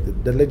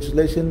legislated. The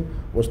legislation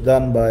was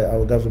done by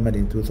our government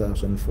in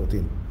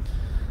 2014.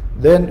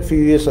 Then a few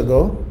years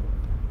ago,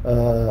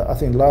 I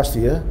think last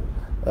year,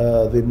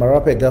 the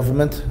Marape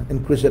government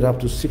increased it up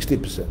to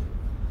 60%.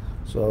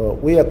 So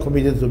we are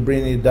committed to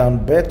bringing it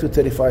down back to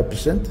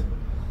 35%,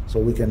 so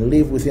we can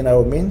live within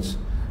our means.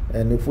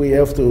 And if we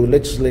have to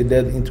legislate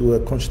that into a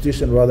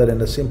constitution rather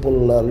than a simple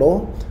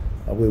law,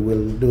 we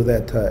will do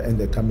that in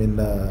the coming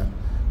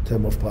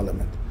term of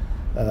parliament.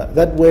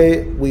 That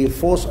way, we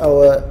force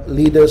our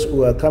leaders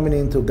who are coming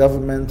into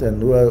government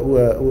and who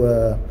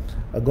are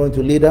going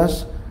to lead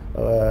us,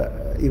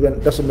 even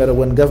doesn't matter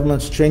when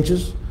government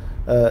changes,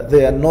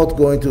 they are not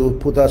going to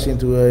put us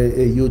into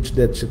a huge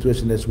debt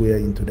situation as we are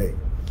in today.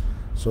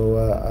 So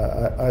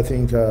I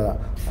think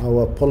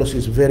our policy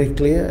is very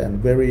clear and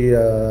very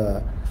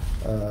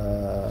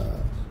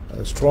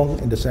strong,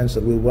 in the sense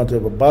that we want to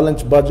have a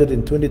balanced budget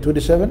in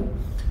 2027,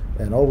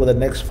 and over the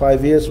next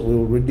 5 years we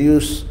will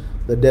reduce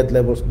the debt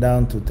levels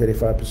down to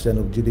 35%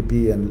 of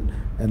GDP and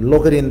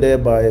lock it in there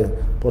by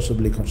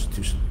possibly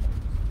constitution.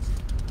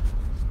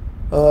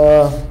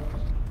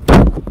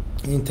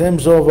 In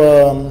terms of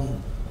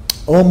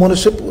home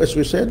ownership, as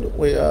we said,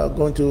 we are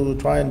going to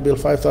try and build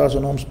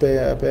 5,000 homes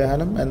per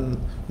annum, and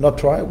not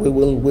try. We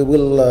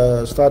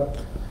will start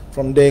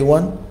from day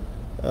one.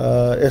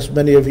 As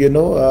many of you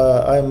know,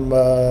 I'm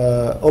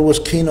always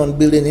keen on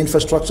building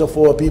infrastructure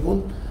for our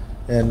people,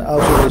 and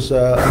housing is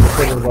on the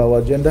top of our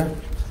agenda.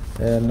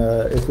 And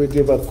if we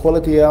give a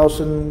quality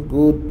housing,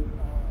 good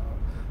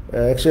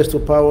access to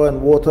power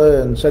and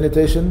water and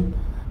sanitation,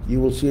 you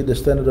will see the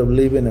standard of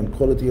living and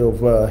quality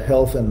of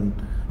health and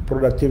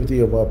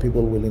productivity of our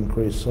people will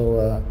increase.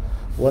 So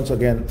once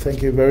again,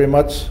 thank you very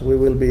much. We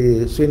will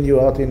be seeing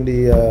you out on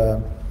the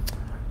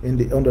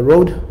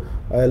road.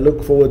 I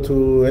look forward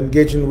to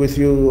engaging with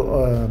you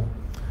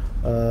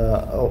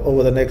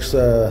over the next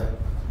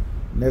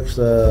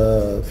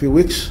few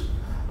weeks.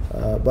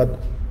 But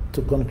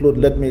to conclude,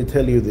 let me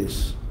tell you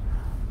this.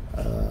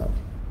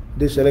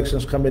 These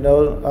elections coming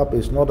up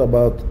is not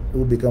about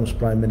who becomes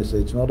prime minister.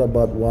 It's not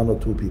about one or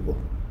two people.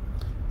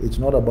 It's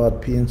not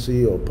about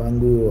PNC or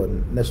Pangu or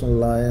National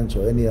Alliance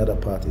or any other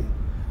party.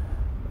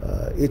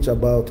 It's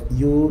about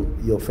you,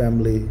 your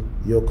family,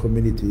 your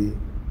community,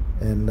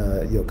 and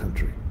your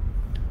country.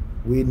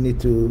 We need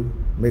to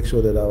make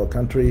sure that our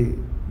country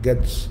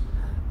gets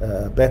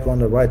back on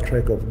the right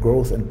track of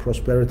growth and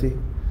prosperity,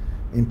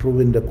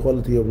 improving the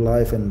quality of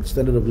life and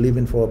standard of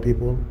living for our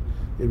people,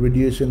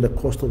 reducing the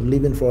cost of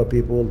living for our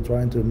people,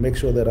 trying to make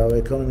sure that our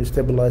economy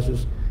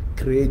stabilizes,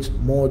 creates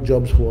more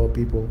jobs for our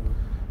people.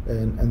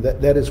 And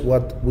that is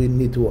what we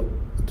need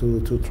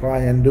to try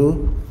and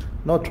do.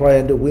 Not try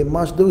and do, we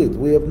must do it.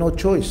 We have no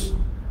choice.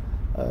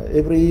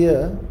 Every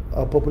year,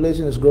 our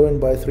population is growing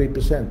by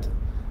 3%.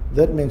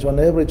 That means on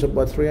average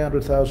about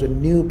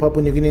 300,000 new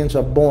Papua New Guineans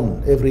are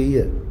born every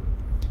year.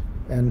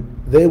 And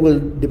they will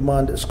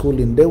demand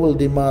schooling, they will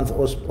demand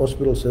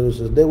hospital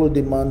services, they will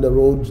demand the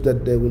roads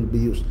that they will be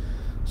used.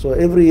 So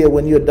every year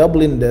when you're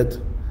doubling that,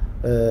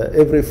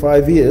 every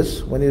 5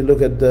 years, when you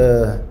look at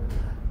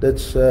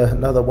that's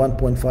another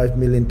 1.5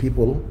 million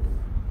people,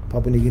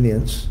 Papua New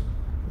Guineans,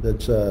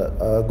 that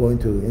are going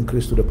to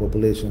increase to the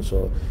population.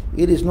 So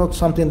it is not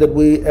something that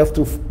we have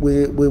to,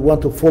 we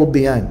want to fall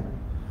behind.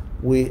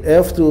 We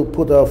have to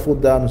put our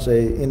foot down and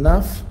say,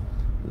 enough,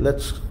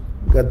 let's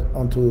get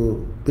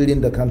onto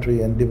building the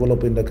country and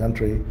developing the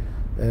country,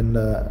 and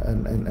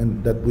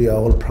that we are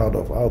all proud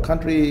of. Our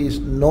country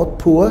is not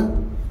poor.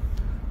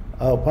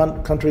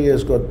 Our country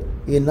has got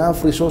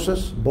enough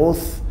resources,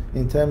 both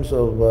in terms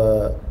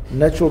of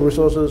natural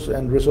resources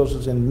and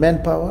resources in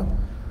manpower.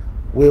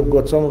 We've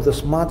got some of the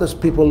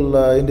smartest people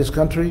in this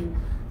country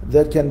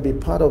that can be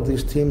part of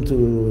this team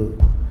to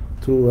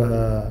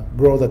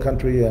grow the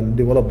country and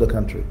develop the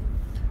country.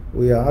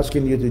 We are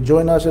asking you to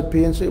join us at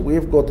PNC.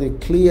 We've got a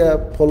clear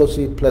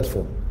policy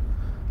platform.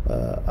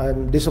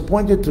 I'm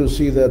disappointed to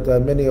see that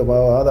many of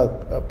our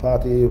other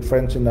party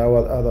friends in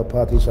our other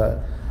parties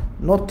are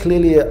not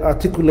clearly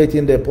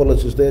articulating their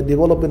policies. They're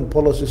developing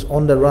policies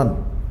on the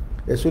run.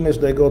 As soon as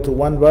they go to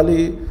one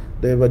rally,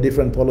 they have a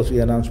different policy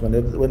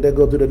announcement. When they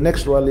go to the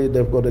next rally,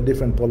 they've got a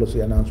different policy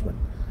announcement.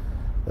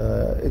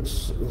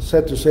 It's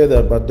sad to say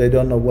that, but they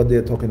don't know what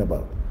they're talking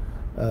about.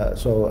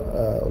 So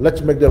let's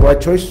make the right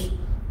choice,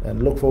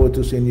 and look forward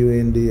to seeing you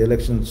in the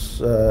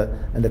elections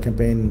and the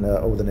campaign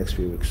over the next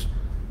few weeks.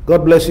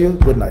 God bless you.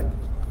 Good night.